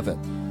memory of it.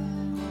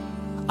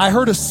 I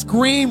heard a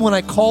scream when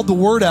I called the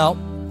word out.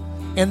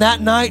 And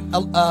that night,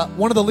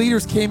 one of the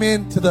leaders came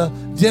in to the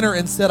dinner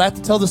and said, I have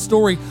to tell the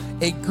story.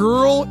 A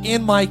girl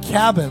in my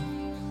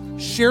cabin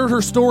shared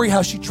her story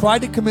how she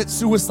tried to commit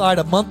suicide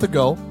a month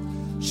ago.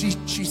 She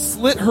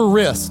slit her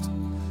wrist.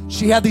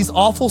 She had these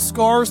awful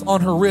scars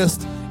on her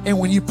wrist. And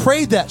when you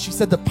prayed that, she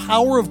said the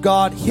power of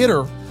God hit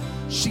her.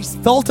 She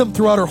felt them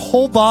throughout her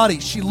whole body.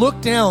 She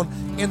looked down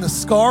and the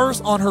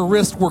scars on her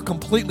wrist were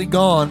completely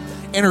gone.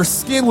 And her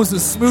skin was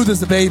as smooth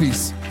as a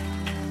baby's.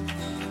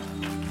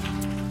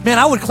 Man,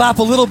 I would clap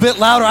a little bit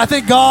louder. I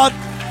think God,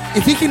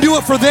 if he can do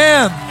it for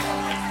them,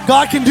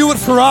 God can do it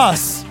for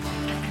us.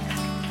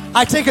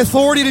 I take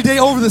authority today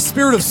over the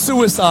spirit of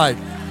suicide.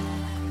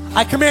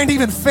 I command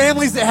even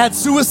families that had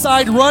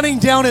suicide running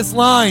down its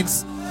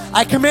lines.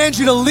 I command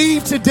you to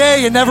leave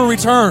today and never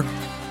return.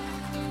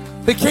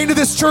 They came to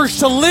this church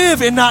to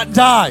live and not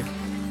die.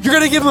 You're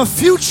going to give them a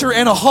future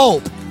and a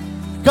hope.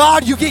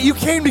 God, you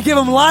came to give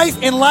them life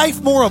and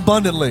life more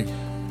abundantly.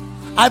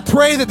 I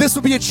pray that this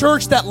would be a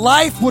church that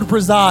life would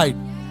preside.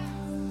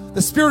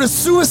 The spirit of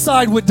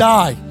suicide would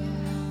die.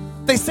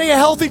 They say a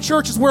healthy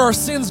church is where our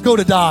sins go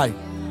to die.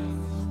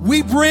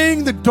 We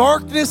bring the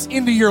darkness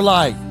into your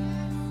light.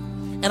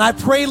 And I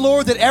pray,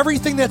 Lord, that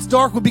everything that's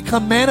dark would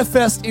become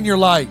manifest in your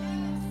light.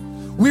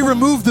 We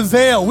remove the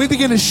veil. We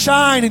begin to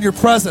shine in your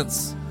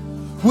presence.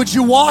 Would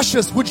you wash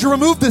us? Would you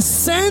remove the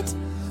scent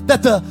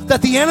that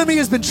the enemy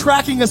has been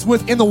tracking us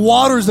with in the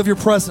waters of your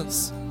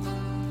presence?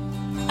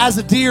 As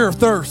a deer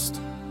thirsts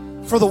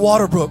for the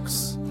water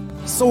brooks,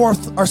 so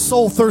our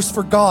soul thirsts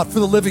for God, for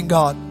the living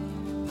God.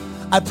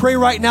 I pray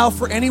right now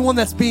for anyone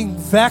that's being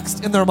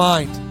vexed in their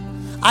mind.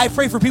 I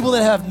pray for people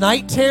that have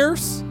night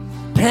terrors,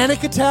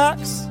 panic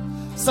attacks.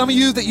 Some of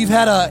you that you've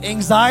had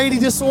anxiety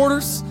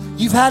disorders.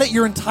 You've had it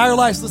your entire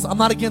life. Listen, I'm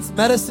not against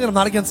medicine. I'm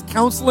not against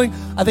counseling.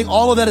 I think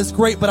all of that is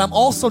great, but I'm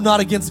also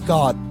not against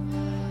God.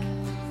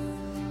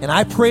 And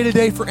I pray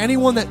today for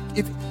anyone that,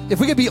 if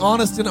we could be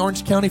honest in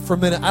Orange County for a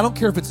minute, I don't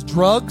care if it's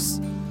drugs,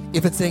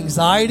 if it's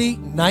anxiety,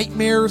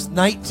 nightmares,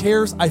 night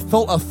terrors. I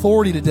felt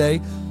authority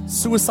today.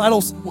 Suicidal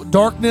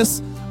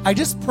darkness. I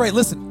just pray,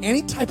 listen,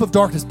 any type of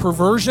darkness,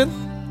 perversion,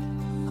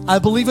 I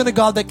believe in a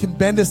God that can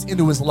bend us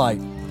into his light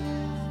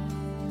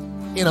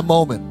in a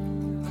moment.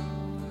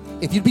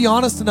 If you'd be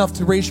honest enough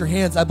to raise your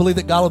hands, I believe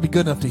that God will be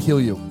good enough to heal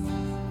you.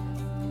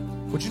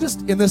 would you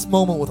just, in this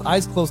moment with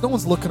eyes closed, no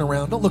one's looking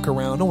around. Don't look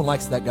around. No one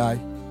likes that guy.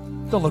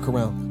 Don't look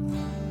around.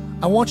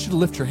 I want you to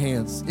lift your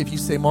hands. If you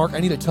say, Mark, I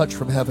need a touch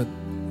from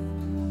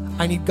heaven.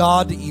 I need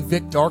God to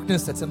evict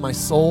darkness that's in my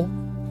soul.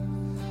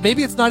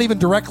 Maybe it's not even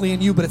directly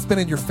in you, but it's been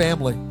in your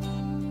family.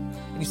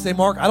 And you say,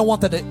 Mark, I don't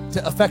want that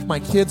to affect my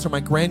kids or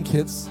my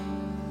grandkids.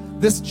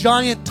 This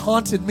giant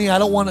taunted me. I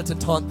don't want it to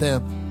taunt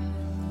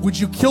them. Would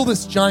you kill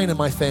this giant in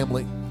my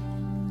family?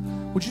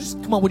 Would you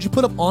just, come on, would you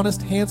put up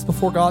honest hands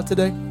before God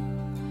today?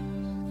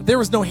 If there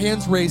was no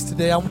hands raised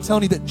today, I'm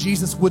telling you that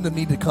Jesus wouldn't have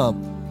needed to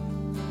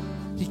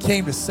come. He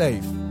came to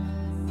save.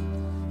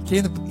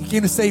 He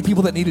came to save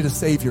people that needed a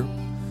Savior.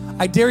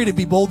 I dare you to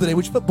be bold today.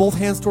 Would you put both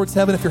hands towards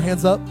heaven if your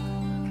hand's up?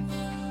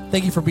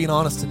 Thank you for being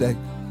honest today.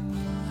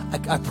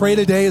 I pray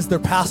today as their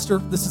pastor,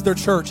 this is their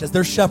church, as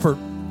their shepherd.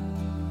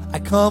 I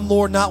come,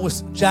 Lord, not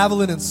with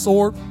javelin and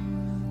sword,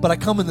 but I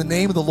come in the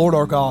name of the Lord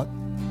our God,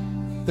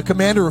 the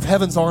commander of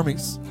heaven's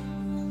armies.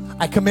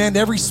 I command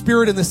every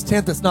spirit in this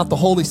tent that's not the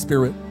Holy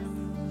Spirit.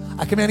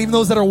 I command even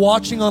those that are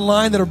watching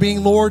online that are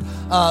being, Lord,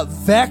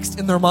 vexed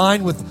in their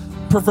mind with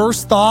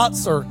perverse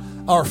thoughts or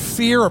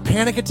fear or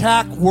panic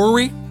attack,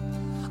 worry.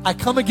 I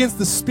come against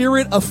the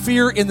spirit of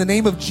fear in the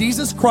name of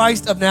Jesus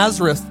Christ of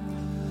Nazareth.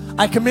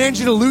 I command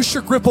you to loose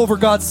your grip over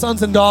God's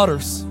sons and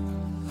daughters.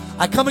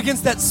 I come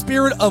against that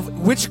spirit of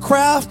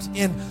witchcraft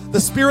and the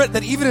spirit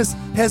that even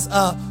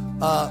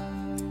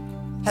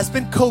has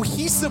been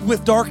cohesive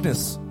with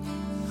darkness.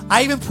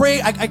 I even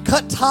pray, I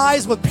cut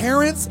ties with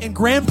parents and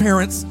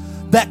grandparents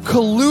that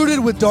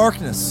colluded with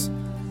darkness.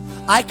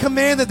 I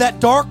command that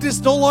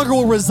darkness no longer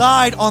will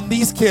reside on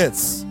these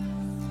kids.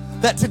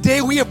 That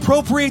today we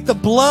appropriate the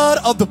blood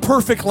of the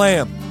perfect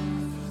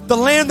Lamb, the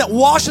Lamb that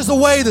washes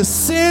away the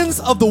sins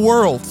of the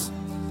world.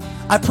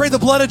 I pray the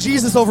blood of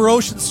Jesus over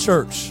Oceans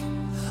Church.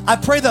 I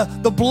pray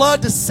the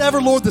blood to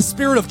sever, Lord, the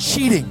spirit of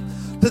cheating,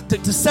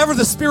 to sever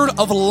the spirit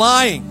of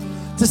lying,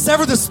 to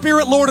sever the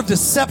spirit, Lord, of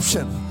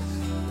deception.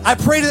 I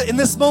pray that in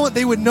this moment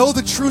they would know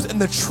the truth and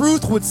the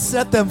truth would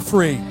set them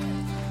free.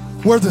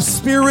 Where the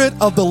Spirit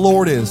of the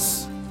Lord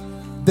is,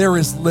 there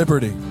is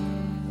liberty.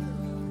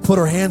 Put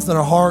our hands on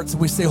our hearts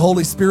and we say,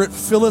 Holy Spirit,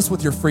 fill us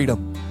with your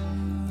freedom.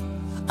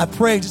 I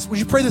pray, would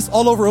you pray this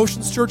all over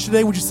Oceans Church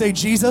today? Would you say,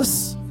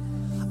 Jesus,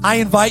 I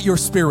invite your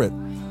Spirit,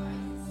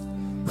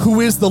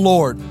 who is the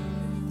Lord,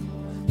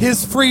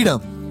 his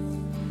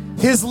freedom,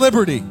 his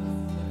liberty,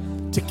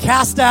 to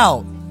cast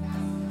out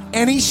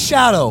any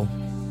shadow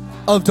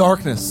of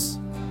darkness.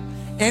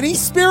 Any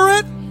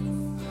spirit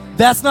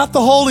that's not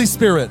the Holy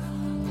Spirit,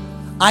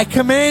 I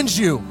command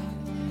you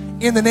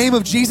in the name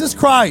of Jesus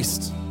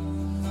Christ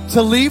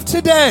to leave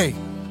today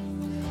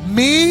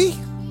me,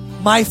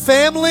 my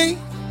family,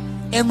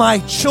 and my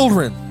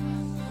children.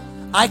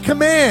 I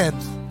command,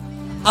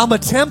 I'm a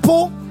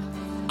temple,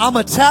 I'm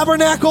a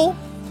tabernacle,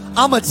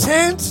 I'm a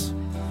tent,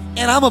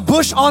 and I'm a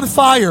bush on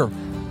fire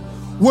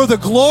where the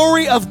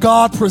glory of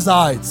God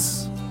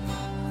presides.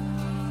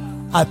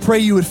 I pray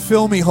you would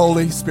fill me,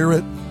 Holy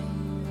Spirit,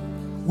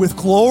 with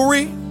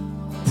glory,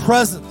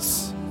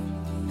 presence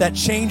that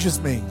changes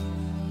me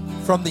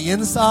from the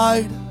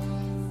inside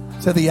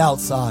to the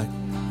outside.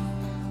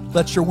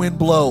 Let your wind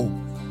blow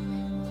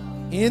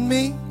in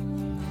me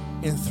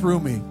and through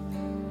me.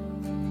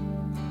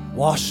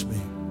 Wash me.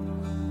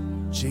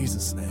 In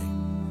Jesus'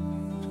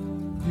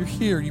 name. You're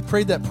here. You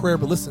prayed that prayer,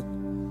 but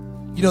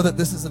listen, you know that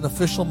this is an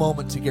official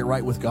moment to get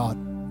right with God.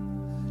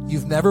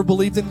 You've never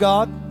believed in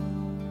God,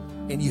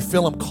 and you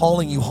feel him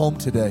calling you home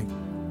today.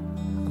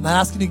 I'm not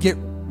asking you to get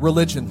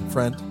religion,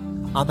 friend.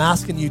 I'm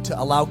asking you to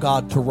allow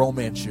God to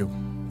romance you.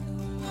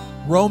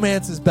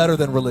 Romance is better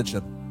than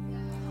religion.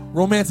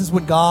 Romance is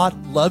when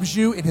God loves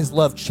you and his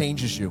love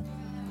changes you.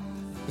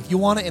 If you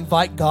want to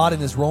invite God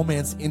and his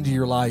romance into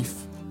your life,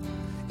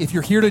 if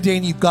you're here today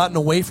and you've gotten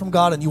away from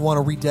God and you want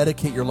to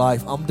rededicate your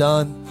life, I'm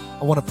done.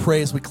 I want to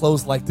pray as we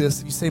close like this.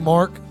 If you say,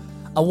 Mark,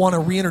 I want to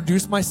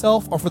reintroduce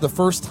myself, or for the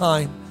first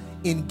time,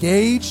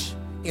 engage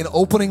in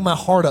opening my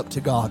heart up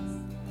to God.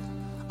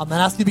 I'm not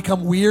asking you to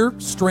become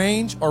weird,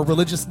 strange, or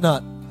religious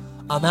nut.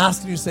 I'm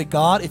asking you to say,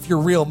 God, if you're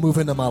real, move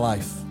into my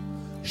life.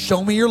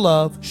 Show me your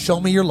love. Show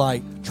me your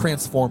light.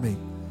 Transform me.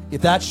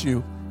 If that's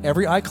you,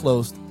 every eye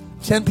closed,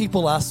 10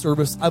 people last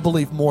service, I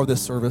believe more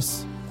this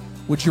service.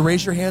 Would you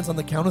raise your hands on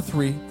the count of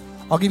 3?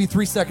 I'll give you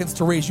 3 seconds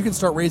to raise. You can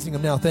start raising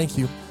them now. Thank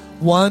you.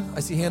 1, I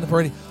see hand up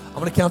already. I'm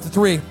going to count to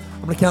 3. I'm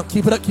going to count.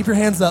 Keep it up. Keep your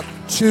hands up.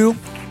 2,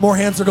 more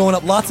hands are going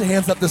up. Lots of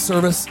hands up this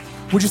service.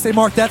 Would you say,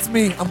 Mark, that's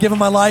me. I'm giving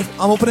my life.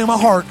 I'm opening my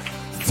heart.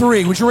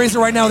 3. Would you raise it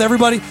right now with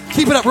everybody?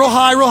 Keep it up. Real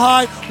high, real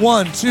high.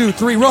 1, 2,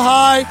 3. Real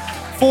high.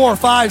 4,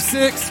 5,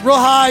 6. Real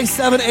high.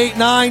 7, 8,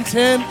 9,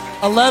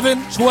 10,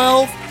 11,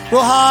 12.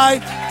 Real high.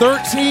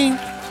 13.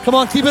 Come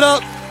on, keep it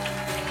up.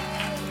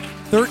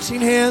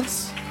 13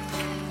 hands.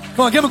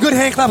 Come on, give them a good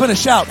hand clap and a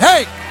shout.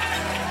 Hey!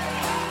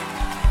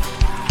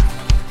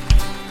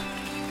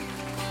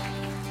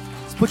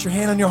 Let's put your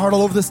hand on your heart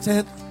all over this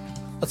tent.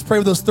 Let's pray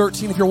with those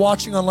 13. If you're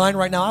watching online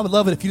right now, I would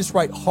love it if you just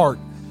write heart.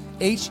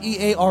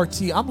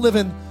 H-E-A-R-T.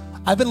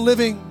 I've been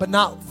living, but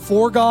not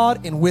for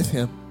God and with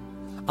him.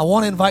 I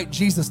want to invite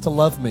Jesus to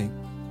love me.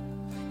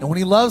 And when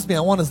he loves me,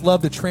 I want his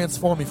love to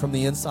transform me from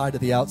the inside to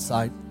the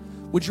outside.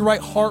 Would you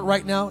write heart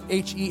right now?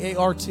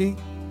 H-E-A-R-T?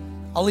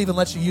 I'll even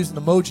let you use an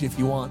emoji if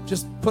you want.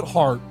 Just put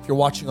heart if you're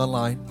watching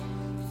online.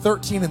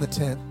 13 in the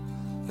tent.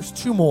 There's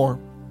two more.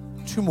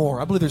 Two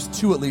more. I believe there's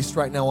two at least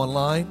right now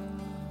online.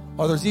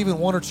 Or there's even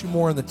one or two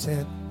more in the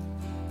tent.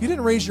 If you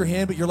didn't raise your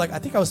hand, but you're like, I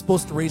think I was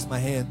supposed to raise my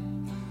hand.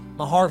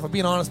 My heart, if I'm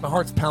being honest, my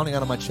heart's pounding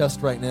out of my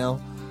chest right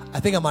now. I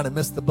think I might have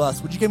missed the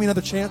bus. Would you give me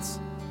another chance?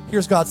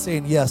 Here's God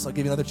saying, yes, I'll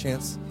give you another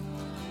chance.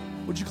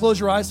 Would you close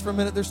your eyes for a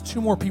minute? There's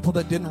two more people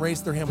that didn't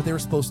raise their hand, but they were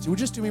supposed to. Would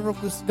you just do me real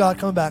quick? God,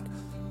 coming back.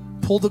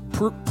 Pull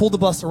the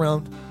bus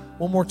around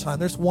one more time.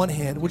 There's one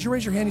hand. Would you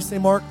raise your hand? You say,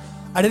 Mark,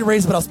 I didn't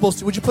raise it, but I was supposed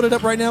to. Would you put it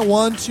up right now?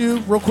 1, 2,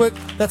 real quick.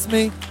 That's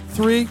me.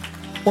 3.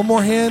 One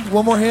more hand.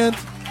 One more hand.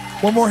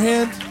 One more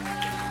hand.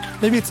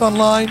 Maybe it's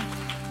online.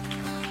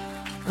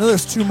 I know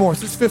there's two more.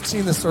 So there's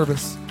 15 this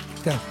service.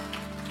 Okay.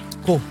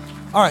 Cool.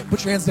 All right,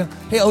 put your hands down.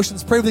 Hey,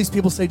 Oceans, pray for these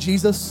people. Say,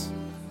 Jesus,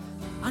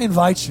 I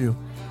invite you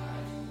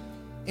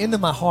into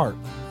my heart.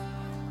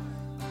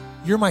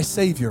 You're my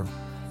Savior.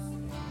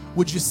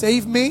 Would you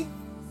save me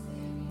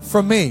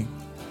from me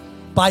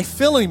by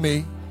filling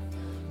me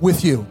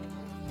with you?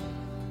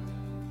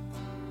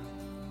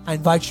 I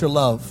invite your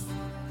love,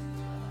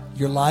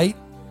 your light,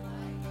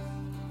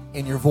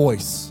 and your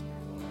voice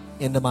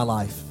into my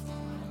life.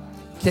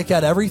 Kick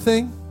out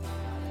everything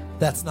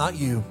that's not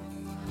you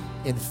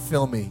and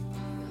fill me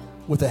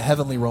with a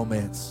heavenly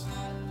romance.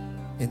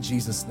 In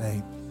Jesus'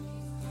 name.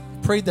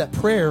 Prayed that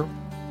prayer.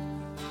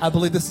 I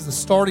believe this is the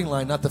starting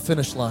line, not the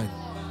finish line.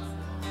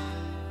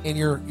 And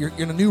you're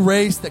in a new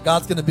race that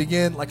God's going to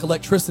begin like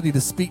electricity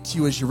to speak to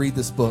you as you read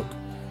this book.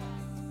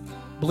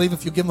 Believe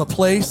if you give him a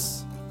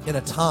place and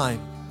a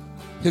time,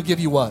 he'll give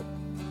you what?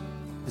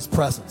 His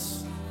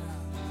presence.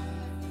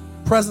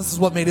 Presence is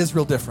what made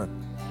Israel different.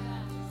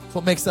 It's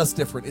what makes us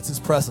different. It's his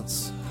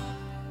presence.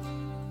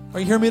 Are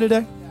you hearing me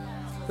today?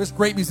 There's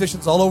great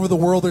musicians all over the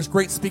world. There's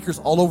great speakers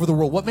all over the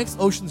world. What makes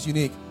Oceans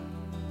unique?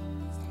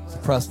 It's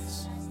the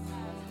presence.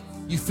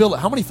 You feel it.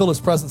 How many feel his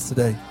presence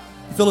today?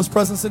 You feel his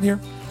presence in here?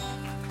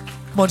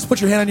 Come on, just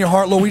put your hand on your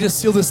heart, Lord. We just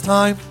seal this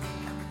time.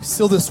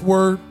 Seal this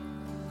word.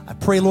 I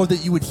pray, Lord,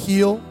 that you would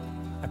heal.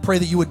 I pray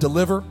that you would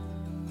deliver.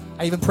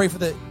 I even pray for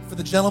the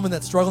gentleman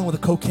that's struggling with a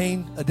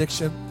cocaine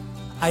addiction.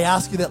 I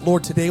ask you that,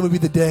 Lord, today would be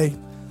the day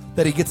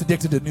that he gets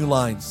addicted to new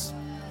lines.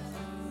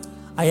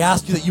 I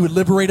ask you that you would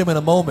liberate him in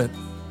a moment.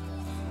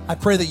 I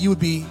pray that you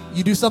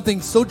do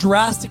something so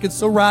drastic and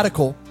so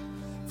radical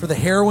for the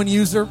heroin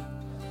user,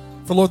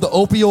 for, Lord, the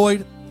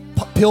opioid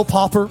pill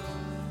popper,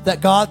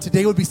 that God,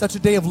 today would be such a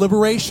day of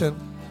liberation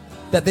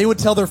that they would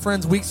tell their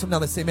friends weeks from now,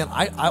 they say, man,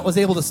 I was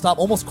able to stop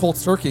almost cold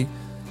turkey,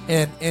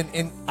 and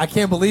I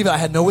can't believe it. I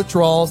had no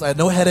withdrawals. I had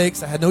no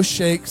headaches. I had no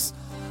shakes.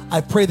 I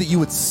pray that you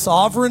would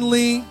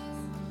sovereignly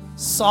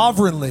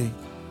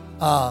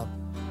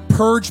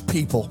purge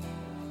people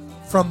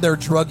from their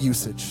drug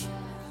usage.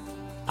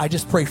 I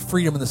just pray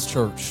freedom in this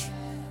church.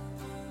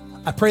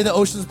 I pray that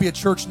Oceans be a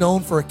church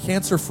known for a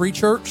cancer-free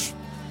church.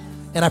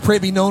 And I pray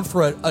it be known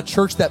for a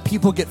church that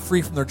people get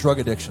free from their drug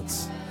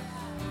addictions.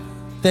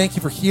 Thank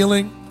you for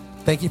healing.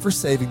 Thank you for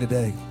saving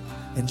today.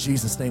 In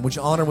Jesus' name, would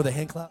you honor him with a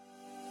hand clap?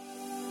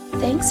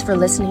 Thanks for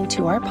listening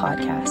to our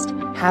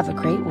podcast. Have a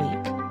great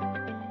week.